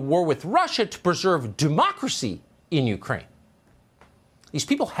to go to war with Russia to preserve democracy in Ukraine. These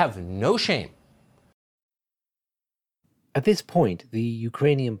people have no shame. At this point, the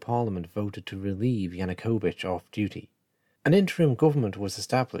Ukrainian parliament voted to relieve Yanukovych off duty. An interim government was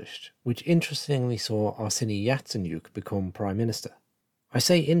established, which interestingly saw Arseniy Yatsenyuk become prime minister. I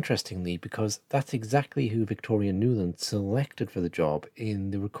say interestingly because that's exactly who Victoria Nuland selected for the job in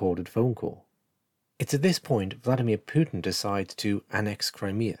the recorded phone call. It's at this point Vladimir Putin decides to annex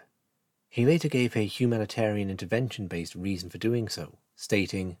Crimea. He later gave a humanitarian intervention-based reason for doing so,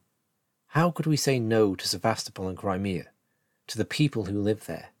 stating, "How could we say no to Sevastopol and Crimea? To the people who live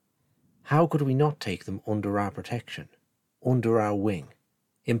there? How could we not take them under our protection, under our wing?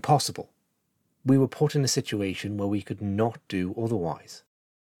 Impossible. We were put in a situation where we could not do otherwise."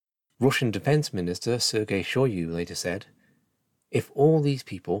 Russian Defense Minister Sergei Shoigu later said, "If all these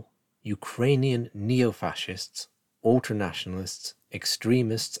people, Ukrainian neo-fascists, ultranationalists,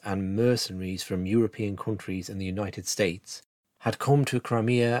 extremists and mercenaries from European countries and the United States, had come to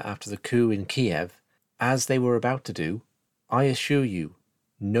Crimea after the coup in Kiev, as they were about to do, I assure you,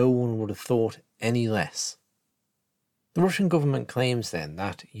 no one would have thought any less." The Russian government claims then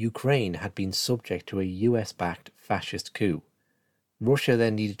that Ukraine had been subject to a US-backed fascist coup. Russia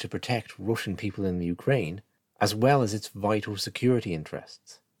then needed to protect Russian people in the Ukraine, as well as its vital security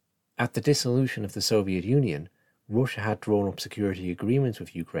interests. At the dissolution of the Soviet Union, Russia had drawn up security agreements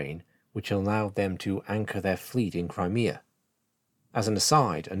with Ukraine, which allowed them to anchor their fleet in Crimea. As an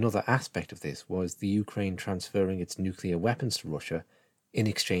aside, another aspect of this was the Ukraine transferring its nuclear weapons to Russia in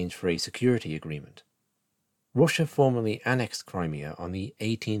exchange for a security agreement. Russia formally annexed Crimea on the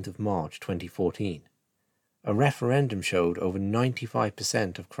 18th of March 2014. A referendum showed over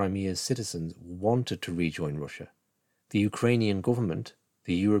 95% of Crimea's citizens wanted to rejoin Russia. The Ukrainian government,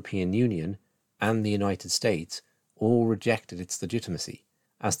 the European Union, and the United States all rejected its legitimacy,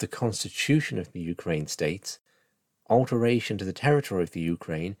 as the constitution of the Ukraine states, "Alteration to the territory of the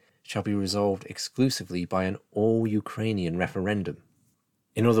Ukraine shall be resolved exclusively by an all-Ukrainian referendum."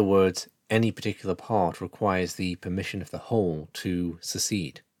 In other words, any particular part requires the permission of the whole to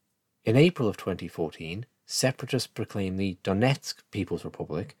secede. In April of 2014, separatists proclaimed the Donetsk People's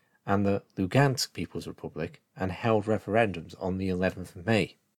Republic and the Lugansk People's Republic and held referendums on the 11th of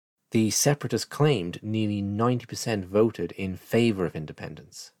May. The separatists claimed nearly 90% voted in favour of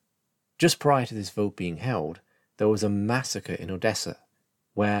independence. Just prior to this vote being held, there was a massacre in Odessa,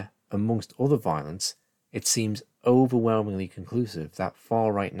 where, amongst other violence, it seems overwhelmingly conclusive that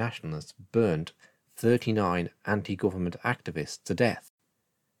far-right nationalists burnt 39 anti-government activists to death.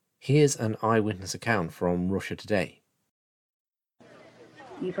 Here's an eyewitness account from Russia Today.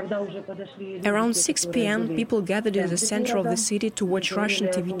 Around 6 p.m., people gathered in the center of the city to watch Russian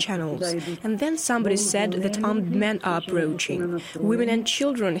TV channels. And then somebody said that armed men are approaching. Women and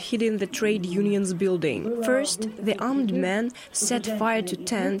children hid in the trade union's building. First, the armed men set fire to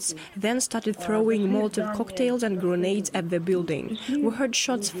tents, then started throwing Molotov cocktails and grenades at the building. We heard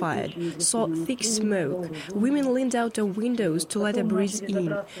shots fired, saw thick smoke. Women leaned out of windows to let a breeze in.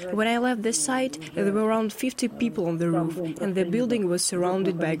 When I left the site, there were around 50 people on the roof, and the building was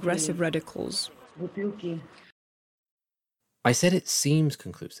surrounded by aggressive radicals. I said it seems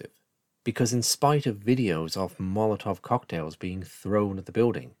conclusive because in spite of videos of Molotov cocktails being thrown at the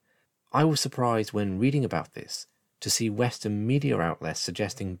building, I was surprised when reading about this to see Western media outlets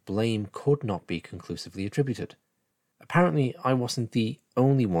suggesting blame could not be conclusively attributed. Apparently, I wasn't the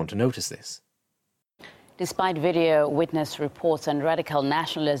only one to notice this. Despite video witness reports and radical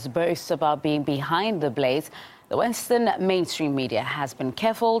nationalist boasts about being behind the blaze, the Western mainstream media has been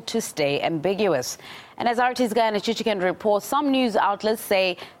careful to stay ambiguous. And as RT's Gayane Chichikan reports, some news outlets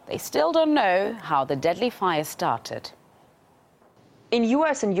say they still don't know how the deadly fire started. In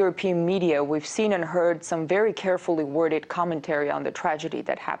U.S. and European media, we've seen and heard some very carefully worded commentary on the tragedy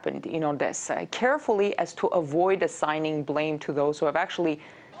that happened in Odessa, carefully as to avoid assigning blame to those who have actually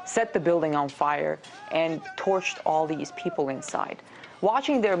set the building on fire and torched all these people inside.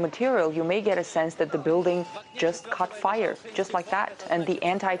 Watching their material, you may get a sense that the building just caught fire, just like that. And the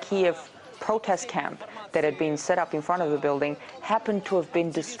anti-Kiev protest camp that had been set up in front of the building happened to have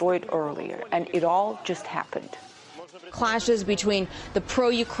been destroyed earlier. And it all just happened. Clashes between the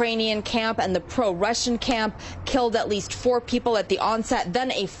pro-Ukrainian camp and the pro-Russian camp killed at least 4 people at the onset.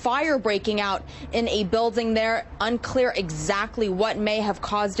 Then a fire breaking out in a building there. Unclear exactly what may have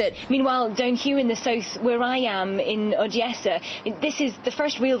caused it. Meanwhile, down here in the south where I am in Odessa, this is the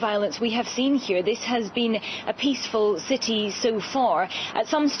first real violence we have seen here. This has been a peaceful city so far. At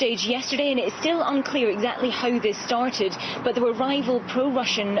some stage yesterday, and it's still unclear exactly how this started, but there were rival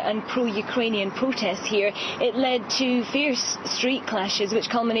pro-Russian and pro-Ukrainian protests here. It led to fierce street clashes, which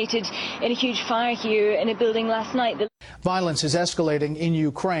culminated in a huge fire here in a building last night. Violence is escalating in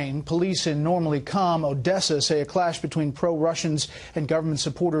Ukraine. Police in normally calm Odessa say a clash between pro-Russians and government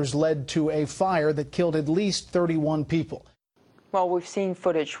supporters led to a fire that killed at least 31 people. Well, we've seen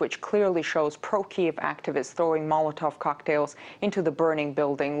footage which clearly shows pro-Kiev activists throwing Molotov cocktails into the burning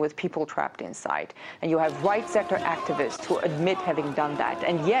building with people trapped inside. And you have right sector activists who admit having done that.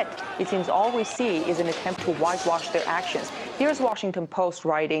 And yet, it seems all we see is an attempt to whitewash their actions. Here's Washington Post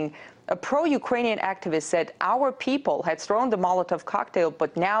writing, a pro-Ukrainian activist said our people had thrown the Molotov cocktail,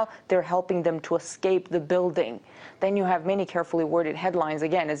 but now they're helping them to escape the building. Then you have many carefully worded headlines,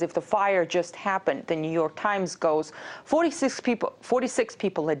 again, as if the fire just happened. The New York Times goes, 46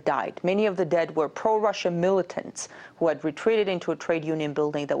 people had died. Many of the dead were pro-Russia militants who had retreated into a trade union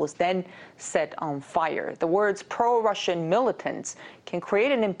building that was then set on fire. The words pro-Russian militants can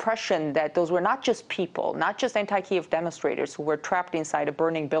create an impression that those were not just people, not just anti-Kiev demonstrators who were trapped inside a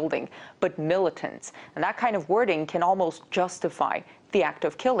burning building, but militants. And that kind of wording can almost justify the act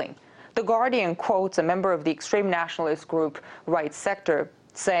of killing. The Guardian quotes a member of the extreme nationalist group Right Sector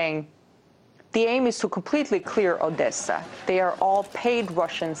saying, the aim is to completely clear Odessa. They are all paid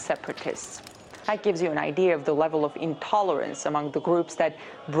Russian separatists. That gives you an idea of the level of intolerance among the groups that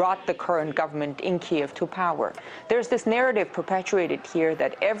brought the current government in Kiev to power. There's this narrative perpetuated here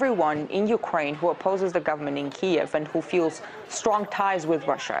that everyone in Ukraine who opposes the government in Kiev and who feels strong ties with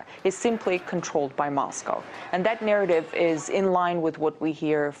Russia is simply controlled by Moscow. And that narrative is in line with what we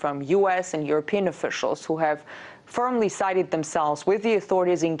hear from U.S. and European officials who have firmly sided themselves with the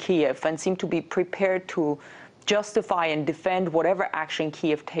authorities in Kiev and seem to be prepared to justify and defend whatever action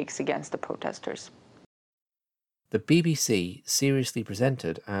Kiev takes against the protesters. The BBC seriously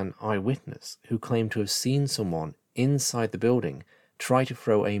presented an eyewitness who claimed to have seen someone inside the building try to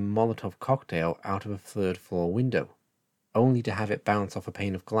throw a Molotov cocktail out of a third-floor window, only to have it bounce off a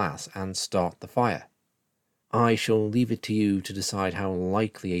pane of glass and start the fire. I shall leave it to you to decide how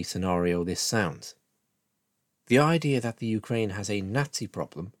likely a scenario this sounds. The idea that the Ukraine has a Nazi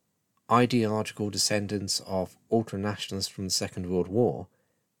problem, ideological descendants of ultranationalists from the Second World War,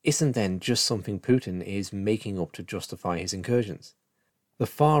 isn't then just something Putin is making up to justify his incursions. The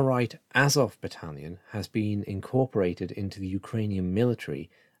far-right Azov battalion has been incorporated into the Ukrainian military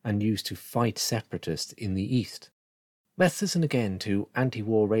and used to fight separatists in the east. Let's listen again to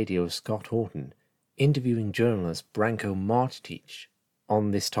anti-war radio's Scott Horton interviewing journalist Branko Martic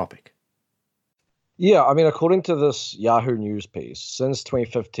on this topic. Yeah, I mean, according to this Yahoo News piece, since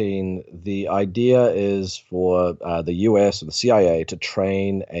 2015, the idea is for the US or the CIA to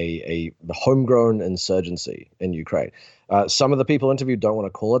train a homegrown insurgency in Ukraine. Some of the people interviewed don't want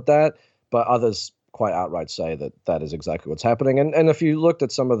to call it that, but others quite outright say that that is exactly what's happening. And if you looked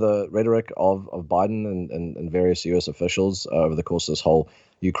at some of the rhetoric of Biden and various US officials over the course of this whole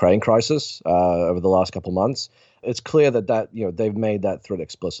Ukraine crisis over the last couple months, it's clear that they've made that threat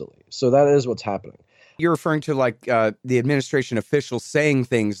explicitly. So that is what's happening. You're referring to the administration officials saying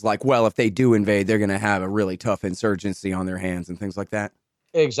things like, well, if they do invade, they're going to have a really tough insurgency on their hands and things like that.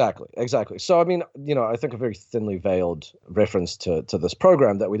 Exactly. So, I mean, I think a very thinly veiled reference to this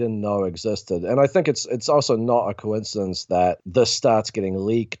program that we didn't know existed. And I think it's also not a coincidence that this starts getting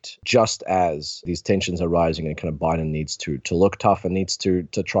leaked just as these tensions are rising and kind of Biden needs to look tough and needs to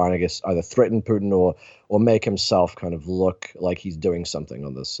try and, I guess, either threaten Putin or make himself kind of look like he's doing something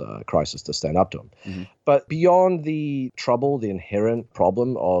on this crisis to stand up to him. Mm-hmm. But beyond the trouble, the inherent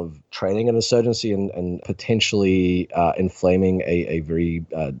problem of training an insurgency and potentially inflaming a very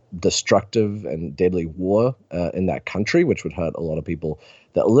destructive and deadly war in that country, which would hurt a lot of people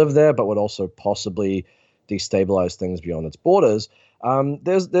that live there, but would also possibly destabilize things beyond its borders.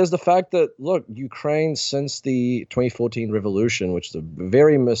 There's the fact that, look, Ukraine, since the 2014 revolution, which is a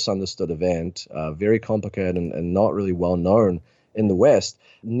very misunderstood event, very complicated and not really well known in the West,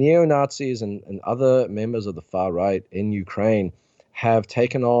 neo-Nazis and other members of the far right in Ukraine have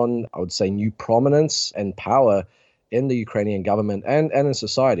taken on, I would say, new prominence and power in the Ukrainian government and in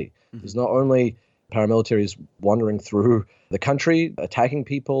society. Mm-hmm. There's not only paramilitaries wandering through the country, attacking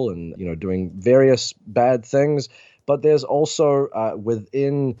people and doing various bad things, but there's also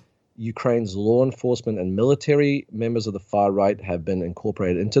within Ukraine's law enforcement and military, members of the far right have been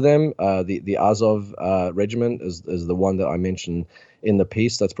incorporated into them. The Azov regiment is the one that I mentioned in the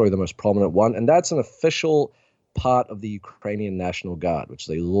piece. That's probably the most prominent one. And that's an official part of the Ukrainian National Guard, which is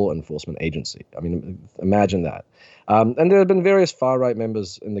a law enforcement agency. I mean, imagine that. And there have been various far right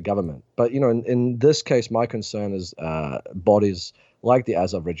members in the government. But, in this case, my concern is bodies like the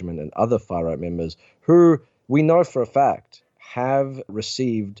Azov regiment and other far right members who we know for a fact have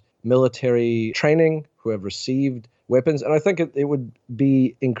received military training, who have received weapons. And I think it would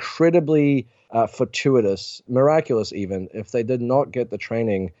be incredibly fortuitous, miraculous even, if they did not get the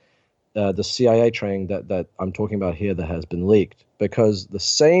training, the CIA training that I'm talking about here that has been leaked. Because the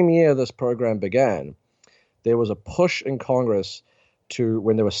same year this program began, there was a push in Congress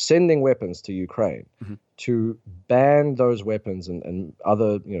when they were sending weapons to Ukraine, mm-hmm. to ban those weapons and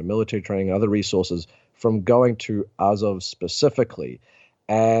other military training and other resources from going to Azov specifically.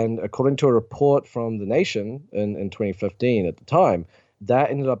 And according to a report from The Nation in 2015 at the time,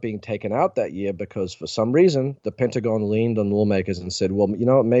 that ended up being taken out that year because for some reason the Pentagon leaned on lawmakers and said, well,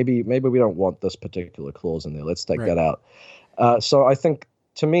 maybe we don't want this particular clause in there. Let's take that out. So I think,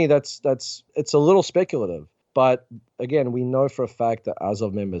 to me, it's a little speculative. But again, we know for a fact that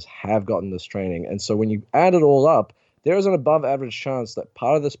Azov members have gotten this training. And so when you add it all up, there is an above average chance that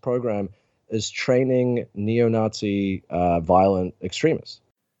part of this program is training neo-Nazi violent extremists.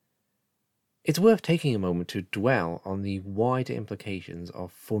 It's worth taking a moment to dwell on the wider implications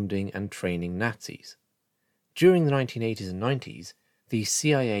of funding and training Nazis. During the 1980s and 90s, the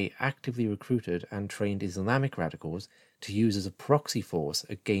CIA actively recruited and trained Islamic radicals to use as a proxy force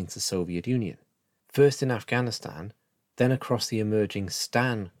against the Soviet Union. First in Afghanistan, then across the emerging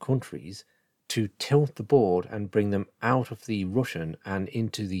Stan countries, to tilt the board and bring them out of the Russian and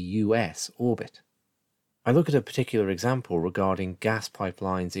into the US orbit. I look at a particular example regarding gas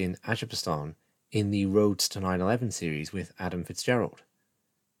pipelines in Azerbaijan in the Roads to 9/11 series with Adam Fitzgerald.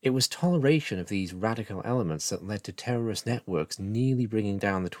 It was toleration of these radical elements that led to terrorist networks nearly bringing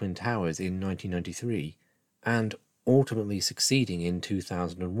down the Twin Towers in 1993 and ultimately succeeding in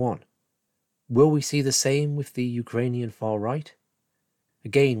 2001. Will we see the same with the Ukrainian far right?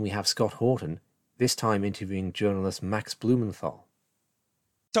 Again, we have Scott Horton, this time interviewing journalist Max Blumenthal.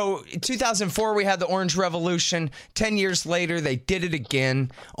 So in 2004, we had the Orange Revolution. 10 years later, they did it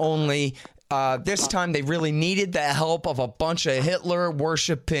again, only this time they really needed the help of a bunch of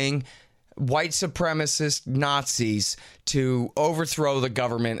Hitler-worshipping white supremacist Nazis to overthrow the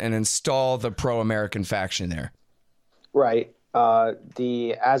government and install the pro-American faction there. Right.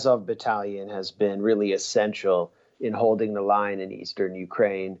 The Azov Battalion has been really essential in holding the line in eastern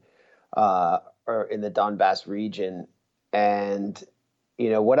Ukraine or in the Donbass region. And,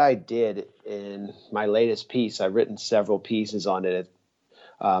 what I did in my latest piece, I've written several pieces on it.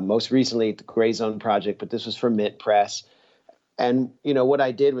 most recently the Gray Zone Project, but this was for Mint Press. And, what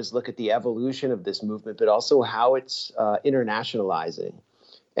I did was look at the evolution of this movement, but also how it's internationalizing.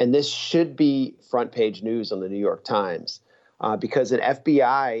 And this should be front page news on the New York Times because an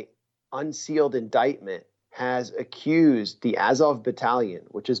FBI unsealed indictment has accused the Azov Battalion,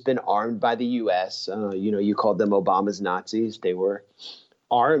 which has been armed by the U.S. You called them Obama's Nazis. They were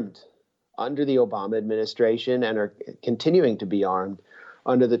armed under the Obama administration and are continuing to be armed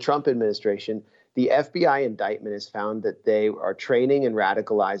under the Trump administration. The FBI indictment has found that they are training and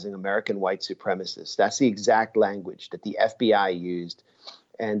radicalizing American white supremacists. That's the exact language that the FBI used.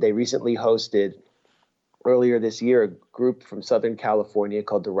 And they recently hosted, earlier this year, a group from Southern California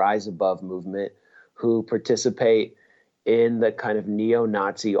called the Rise Above movement, who participate in the kind of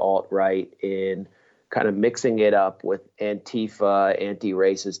neo-Nazi alt-right, in kind of mixing it up with Antifa,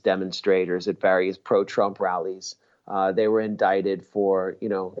 anti-racist demonstrators at various pro-Trump rallies. They were indicted for,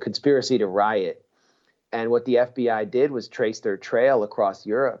 conspiracy to riot. And what the FBI did was trace their trail across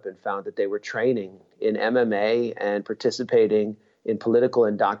Europe and found that they were training in MMA and participating in political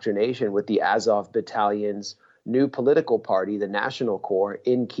indoctrination with the Azov Battalion's new political party, the National Corps,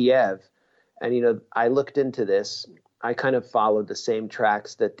 in Kiev. And, I looked into this. I kind of followed the same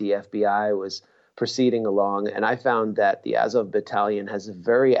tracks that the FBI was proceeding along. And I found that the Azov Battalion has a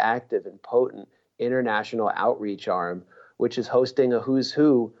very active and potent international outreach arm, which is hosting a who's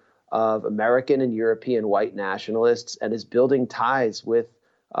who of American and European white nationalists and is building ties with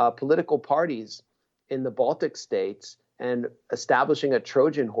political parties in the Baltic states and establishing a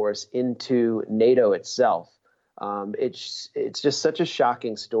Trojan horse into NATO itself. It's just such a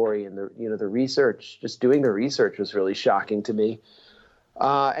shocking story, and the research, just doing the research, was really shocking to me.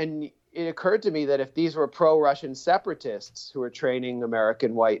 And it occurred to me that if these were pro-Russian separatists who were training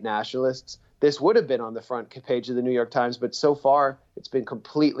American white nationalists, this would have been on the front page of the New York Times, but so far it's been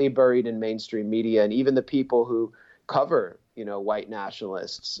completely buried in mainstream media, and even the people who cover, white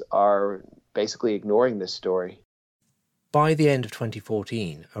nationalists are basically ignoring this story. By the end of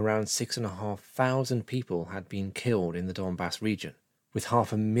 2014, around 6,500 people had been killed in the Donbass region, with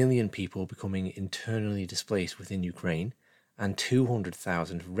 500,000 people becoming internally displaced within Ukraine and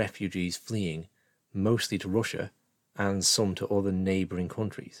 200,000 refugees fleeing, mostly to Russia and some to other neighbouring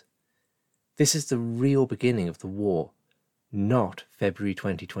countries. This is the real beginning of the war, not February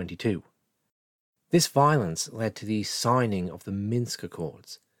 2022. This violence led to the signing of the Minsk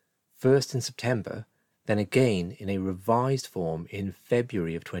Accords, first in September, then again in a revised form in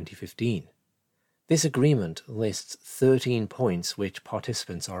February of 2015. This agreement lists 13 points which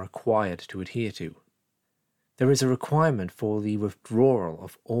participants are required to adhere to. There is a requirement for the withdrawal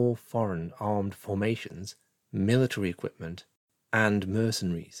of all foreign armed formations, military equipment, and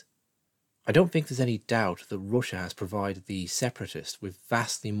mercenaries. I don't think there's any doubt that Russia has provided the separatists with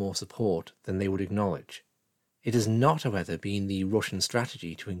vastly more support than they would acknowledge. It has not, however, been the Russian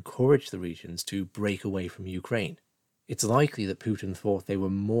strategy to encourage the regions to break away from Ukraine. It's likely that Putin thought they were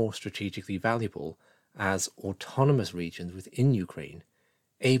more strategically valuable as autonomous regions within Ukraine,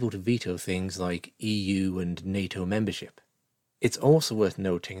 able to veto things like EU and NATO membership. It's also worth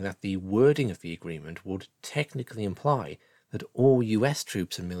noting that the wording of the agreement would technically imply that all US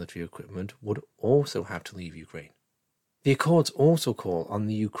troops and military equipment would also have to leave Ukraine. The Accords also call on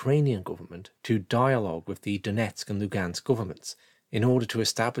the Ukrainian government to dialogue with the Donetsk and Lugansk governments in order to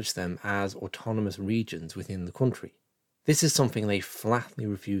establish them as autonomous regions within the country. This is something they flatly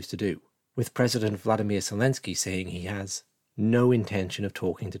refuse to do, with President Vladimir Zelensky saying he has no intention of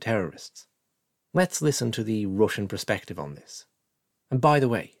talking to terrorists. Let's listen to the Russian perspective on this. And by the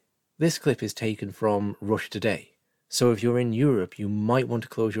way, this clip is taken from Russia Today, so if you're in Europe, you might want to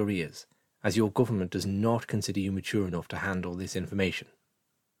close your ears, as your government does not consider you mature enough to handle this information.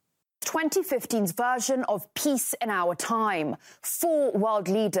 2015's version of Peace in Our Time. 4 world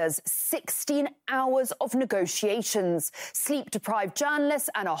leaders, 16 hours of negotiations, sleep-deprived journalists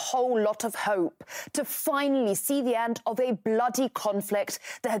and a whole lot of hope to finally see the end of a bloody conflict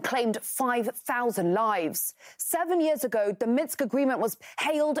that had claimed 5,000 lives. 7 years ago, the Minsk Agreement was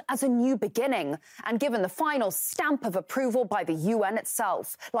hailed as a new beginning and given the final stamp of approval by the UN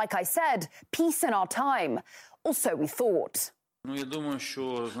itself. Like I said, peace in our time. Also, we thought.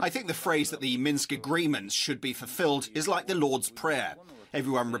 I think the phrase that the Minsk agreements should be fulfilled is like the Lord's Prayer.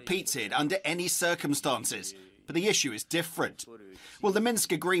 Everyone repeats it under any circumstances. But the issue is different. Will the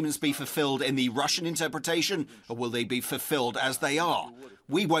Minsk agreements be fulfilled in the Russian interpretation, or will they be fulfilled as they are?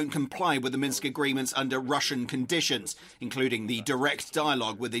 We won't comply with the Minsk agreements under Russian conditions, including the direct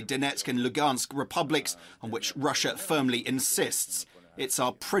dialogue with the Donetsk and Lugansk republics, on which Russia firmly insists. It's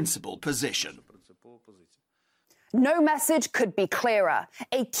our principal position. No message could be clearer.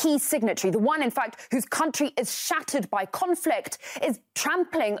 A key signatory, the one, in fact, whose country is shattered by conflict, is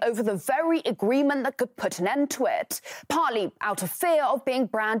trampling over the very agreement that could put an end to it, partly out of fear of being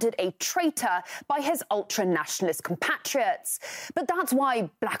branded a traitor by his ultra-nationalist compatriots. But that's why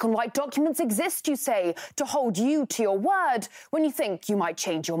black and white documents exist, you say, to hold you to your word when you think you might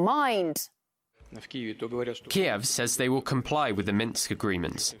change your mind. Kiev says they will comply with the Minsk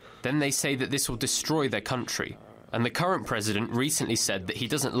agreements. Then they say that this will destroy their country. And the current president recently said that he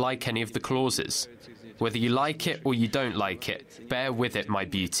doesn't like any of the clauses. Whether you like it or you don't like it, bear with it, my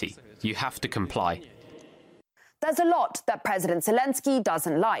beauty. You have to comply. There's a lot that President Zelensky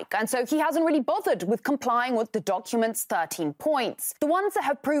doesn't like, and so he hasn't really bothered with complying with the document's 13 points. The ones that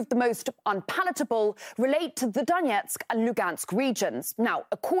have proved the most unpalatable relate to the Donetsk and Lugansk regions. Now,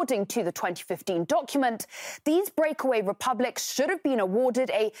 according to the 2015 document, these breakaway republics should have been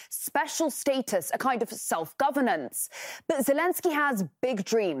awarded a special status, a kind of self-governance. But Zelensky has big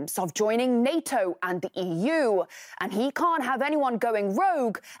dreams of joining NATO and the EU, and he can't have anyone going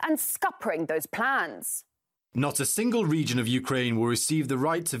rogue and scuppering those plans. Not a single region of Ukraine will receive the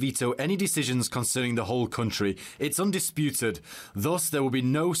right to veto any decisions concerning the whole country. It's undisputed. Thus, there will be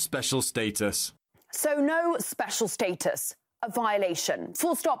no special status. So no special status. A violation.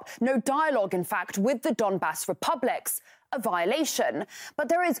 Full stop. No dialogue, in fact, with the Donbas republics. A violation. But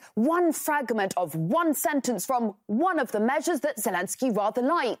there is one fragment of one sentence from one of the measures that Zelensky rather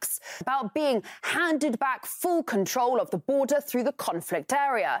likes, about being handed back full control of the border through the conflict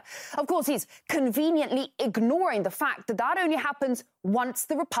area. Of course, he's conveniently ignoring the fact that that only happens once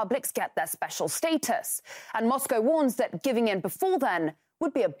the republics get their special status. And Moscow warns that giving in before then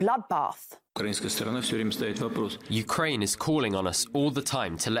would be a bloodbath. Ukraine is calling on us all the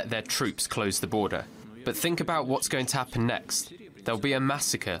time to let their troops close the border. But think about what's going to happen next. There'll be a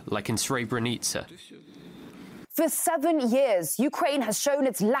massacre like in Srebrenica. For 7 years, Ukraine has shown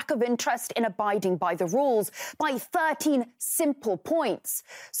its lack of interest in abiding by the rules, by 13 simple points.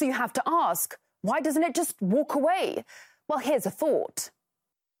 So you have to ask, why doesn't it just walk away? Well, here's a thought.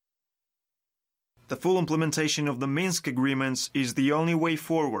 The full implementation of the Minsk agreements is the only way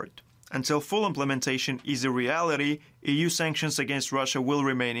forward. Until full implementation is a reality, EU sanctions against Russia will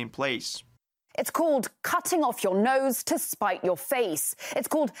remain in place. It's called cutting off your nose to spite your face. It's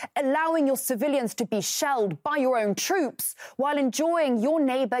called allowing your civilians to be shelled by your own troops while enjoying your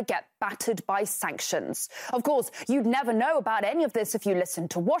neighbour get battered by sanctions. Of course, you'd never know about any of this if you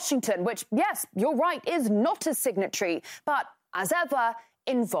listened to Washington, which, yes, you're right, is not a signatory, but as ever,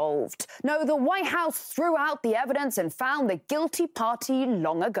 involved. No, the White House threw out the evidence and found the guilty party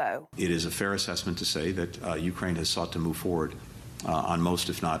long ago. It is a fair assessment to say that Ukraine has sought to move forward on most,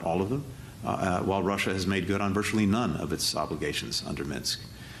 if not all of them, while Russia has made good on virtually none of its obligations under Minsk.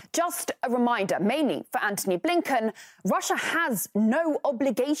 Just a reminder, mainly for Antony Blinken, Russia has no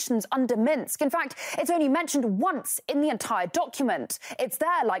obligations under Minsk. In fact, it's only mentioned once in the entire document. It's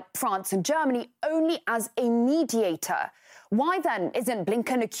there, like France and Germany, only as a mediator. Why then isn't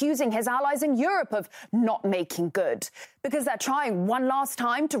Blinken accusing his allies in Europe of not making good? Because they're trying one last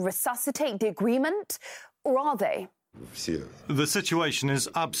time to resuscitate the agreement? Or are they? The situation is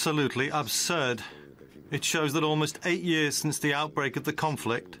absolutely absurd. It shows that almost 8 years since the outbreak of the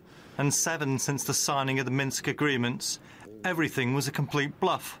conflict and 7 since the signing of the Minsk agreements, everything was a complete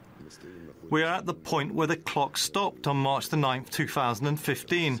bluff. We are at the point where the clock stopped on March the 9th,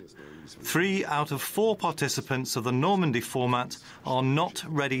 2015. 3 out of 4 participants of the Normandy format are not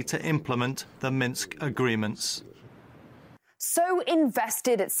ready to implement the Minsk agreements. So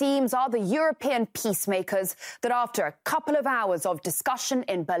invested, it seems, are the European peacemakers that after a couple of hours of discussion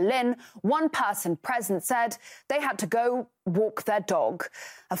in Berlin, one person present said they had to go walk their dog.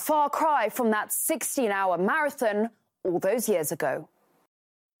 A far cry from that 16-hour marathon all those years ago.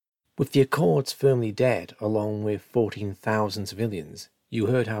 With the Accords firmly dead, along with 14,000 civilians, you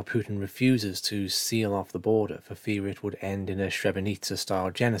heard how Putin refuses to seal off the border for fear it would end in a Srebrenica-style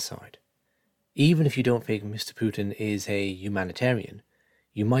genocide. Even if you don't think Mr. Putin is a humanitarian,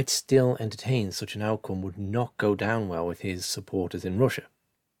 you might still entertain such an outcome would not go down well with his supporters in Russia.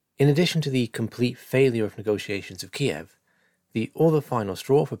 In addition to the complete failure of negotiations of Kiev, the other final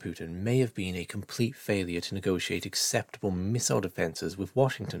straw for Putin may have been a complete failure to negotiate acceptable missile defences with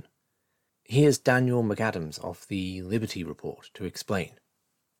Washington. Here's Daniel McAdams of the Liberty Report to explain.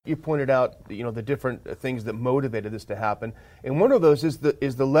 You pointed out, the different things that motivated this to happen, and one of those is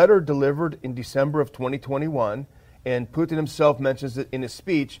the letter delivered in December of 2021, and Putin himself mentions it in his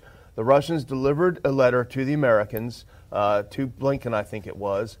speech. The Russians delivered a letter to the Americans, to Blinken, I think it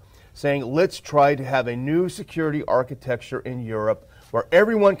was, saying, let's try to have a new security architecture in Europe where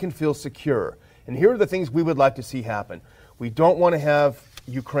everyone can feel secure. And here are the things we would like to see happen. We don't want to have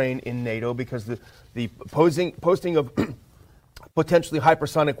Ukraine in NATO because the posting of potentially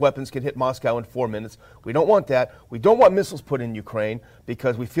hypersonic weapons can hit Moscow in 4 minutes. We don't want that. We don't want missiles put in Ukraine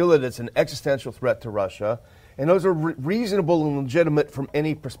because we feel that it's an existential threat to Russia. And those are reasonable and legitimate from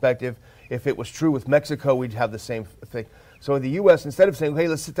any perspective. If it was true with Mexico, we'd have the same thing. So the U.S., instead of saying, hey,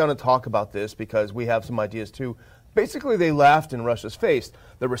 let's sit down and talk about this because we have some ideas too, basically they laughed in Russia's face.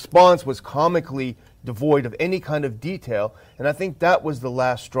 The response was comically devoid of any kind of detail, and I think that was the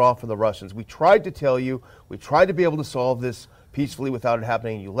last straw for the Russians. We tried to tell you, we tried to be able to solve this peacefully without it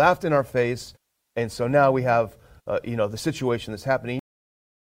happening. You laughed in our face, and so now we have the situation that's happening.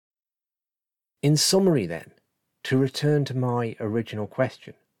 In summary then, to return to my original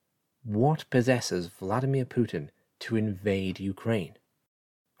question, what possesses Vladimir Putin to invade Ukraine?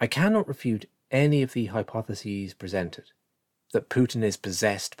 I cannot refute any of the hypotheses presented, that Putin is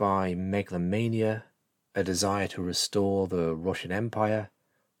possessed by megalomania, a desire to restore the Russian Empire,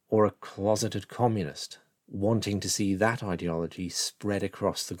 or a closeted communist wanting to see that ideology spread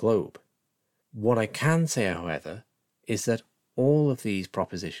across the globe. What I can say, however, is that all of these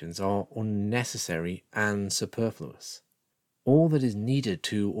propositions are unnecessary and superfluous. All that is needed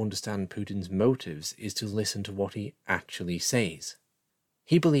to understand Putin's motives is to listen to what he actually says.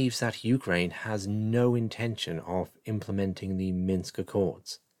 He believes that Ukraine has no intention of implementing the Minsk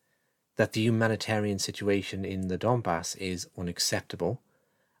Accords, that the humanitarian situation in the Donbass is unacceptable,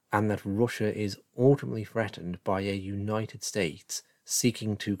 and that Russia is ultimately threatened by a United States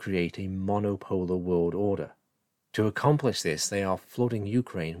seeking to create a monopolar world order. To accomplish this, they are flooding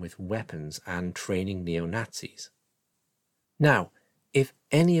Ukraine with weapons and training neo-Nazis. Now, if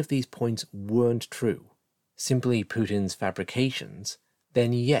any of these points weren't true, simply Putin's fabrications,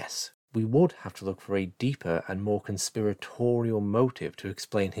 then yes, we would have to look for a deeper and more conspiratorial motive to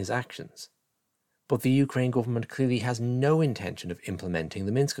explain his actions. But the Ukraine government clearly has no intention of implementing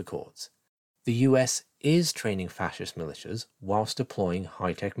the Minsk Accords. The US is training fascist militias whilst deploying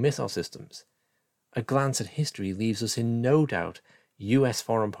high-tech missile systems. A glance at history leaves us in no doubt US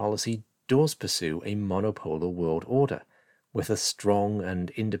foreign policy does pursue a monopolar world order, with a strong and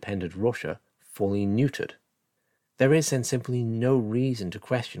independent Russia fully neutered. There is then simply no reason to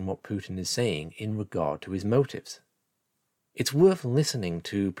question what Putin is saying in regard to his motives. It's worth listening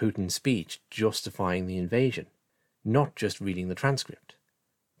to Putin's speech justifying the invasion, not just reading the transcript.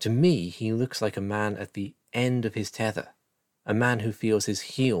 To me, he looks like a man at the end of his tether, a man who feels his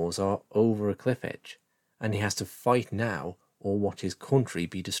heels are over a cliff edge, and he has to fight now or watch his country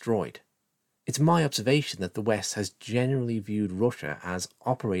be destroyed. It's my observation that the West has generally viewed Russia as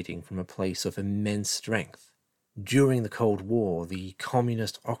operating from a place of immense strength. During the Cold War, the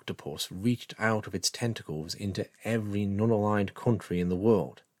communist octopus reached out of its tentacles into every non-aligned country in the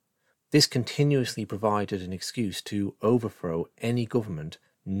world. This continuously provided an excuse to overthrow any government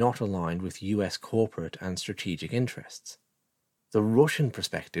not aligned with US corporate and strategic interests. The Russian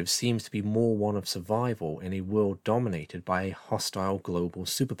perspective seems to be more one of survival in a world dominated by a hostile global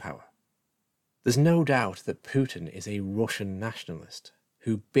superpower. There's no doubt that Putin is a Russian nationalist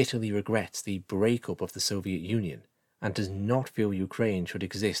who bitterly regrets the breakup of the Soviet Union and does not feel Ukraine should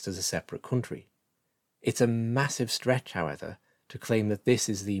exist as a separate country. It's a massive stretch, however, to claim that this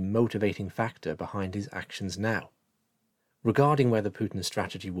is the motivating factor behind his actions now. Regarding whether Putin's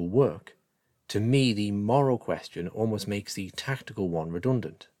strategy will work, to me the moral question almost makes the tactical one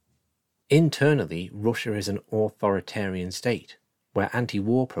redundant. Internally, Russia is an authoritarian state, where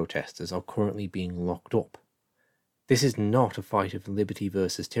anti-war protesters are currently being locked up. This is not a fight of liberty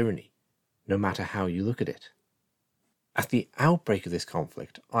versus tyranny, no matter how you look at it. At the outbreak of this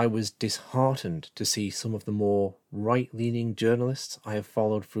conflict, I was disheartened to see some of the more right-leaning journalists I have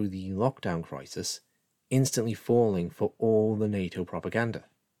followed through the lockdown crisis instantly falling for all the NATO propaganda.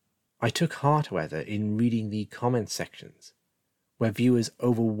 I took heart, however, in reading the comment sections, where viewers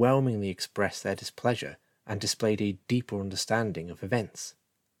overwhelmingly expressed their displeasure and displayed a deeper understanding of events.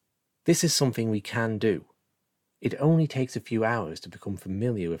 This is something we can do. It only takes a few hours to become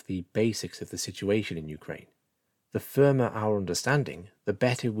familiar with the basics of the situation in Ukraine. The firmer our understanding, the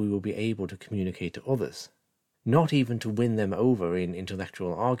better we will be able to communicate to others. Not even to win them over in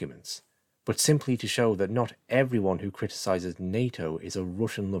intellectual arguments, but simply to show that not everyone who criticizes NATO is a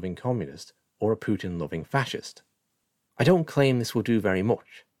Russian-loving communist or a Putin-loving fascist. I don't claim this will do very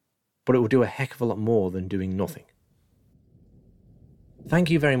much, but it will do a heck of a lot more than doing nothing.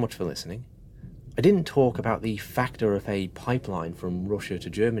 Thank you very much for listening. I didn't talk about the factor of a pipeline from Russia to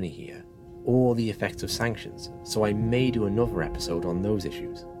Germany here, or the effects of sanctions, so I may do another episode on those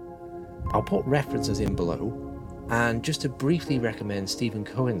issues. I'll put references in below, and just to briefly recommend Stephen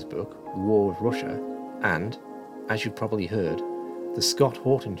Cohen's book, War with Russia, and, as you've probably heard, The Scott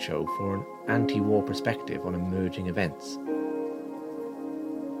Horton Show for an anti-war perspective on emerging events.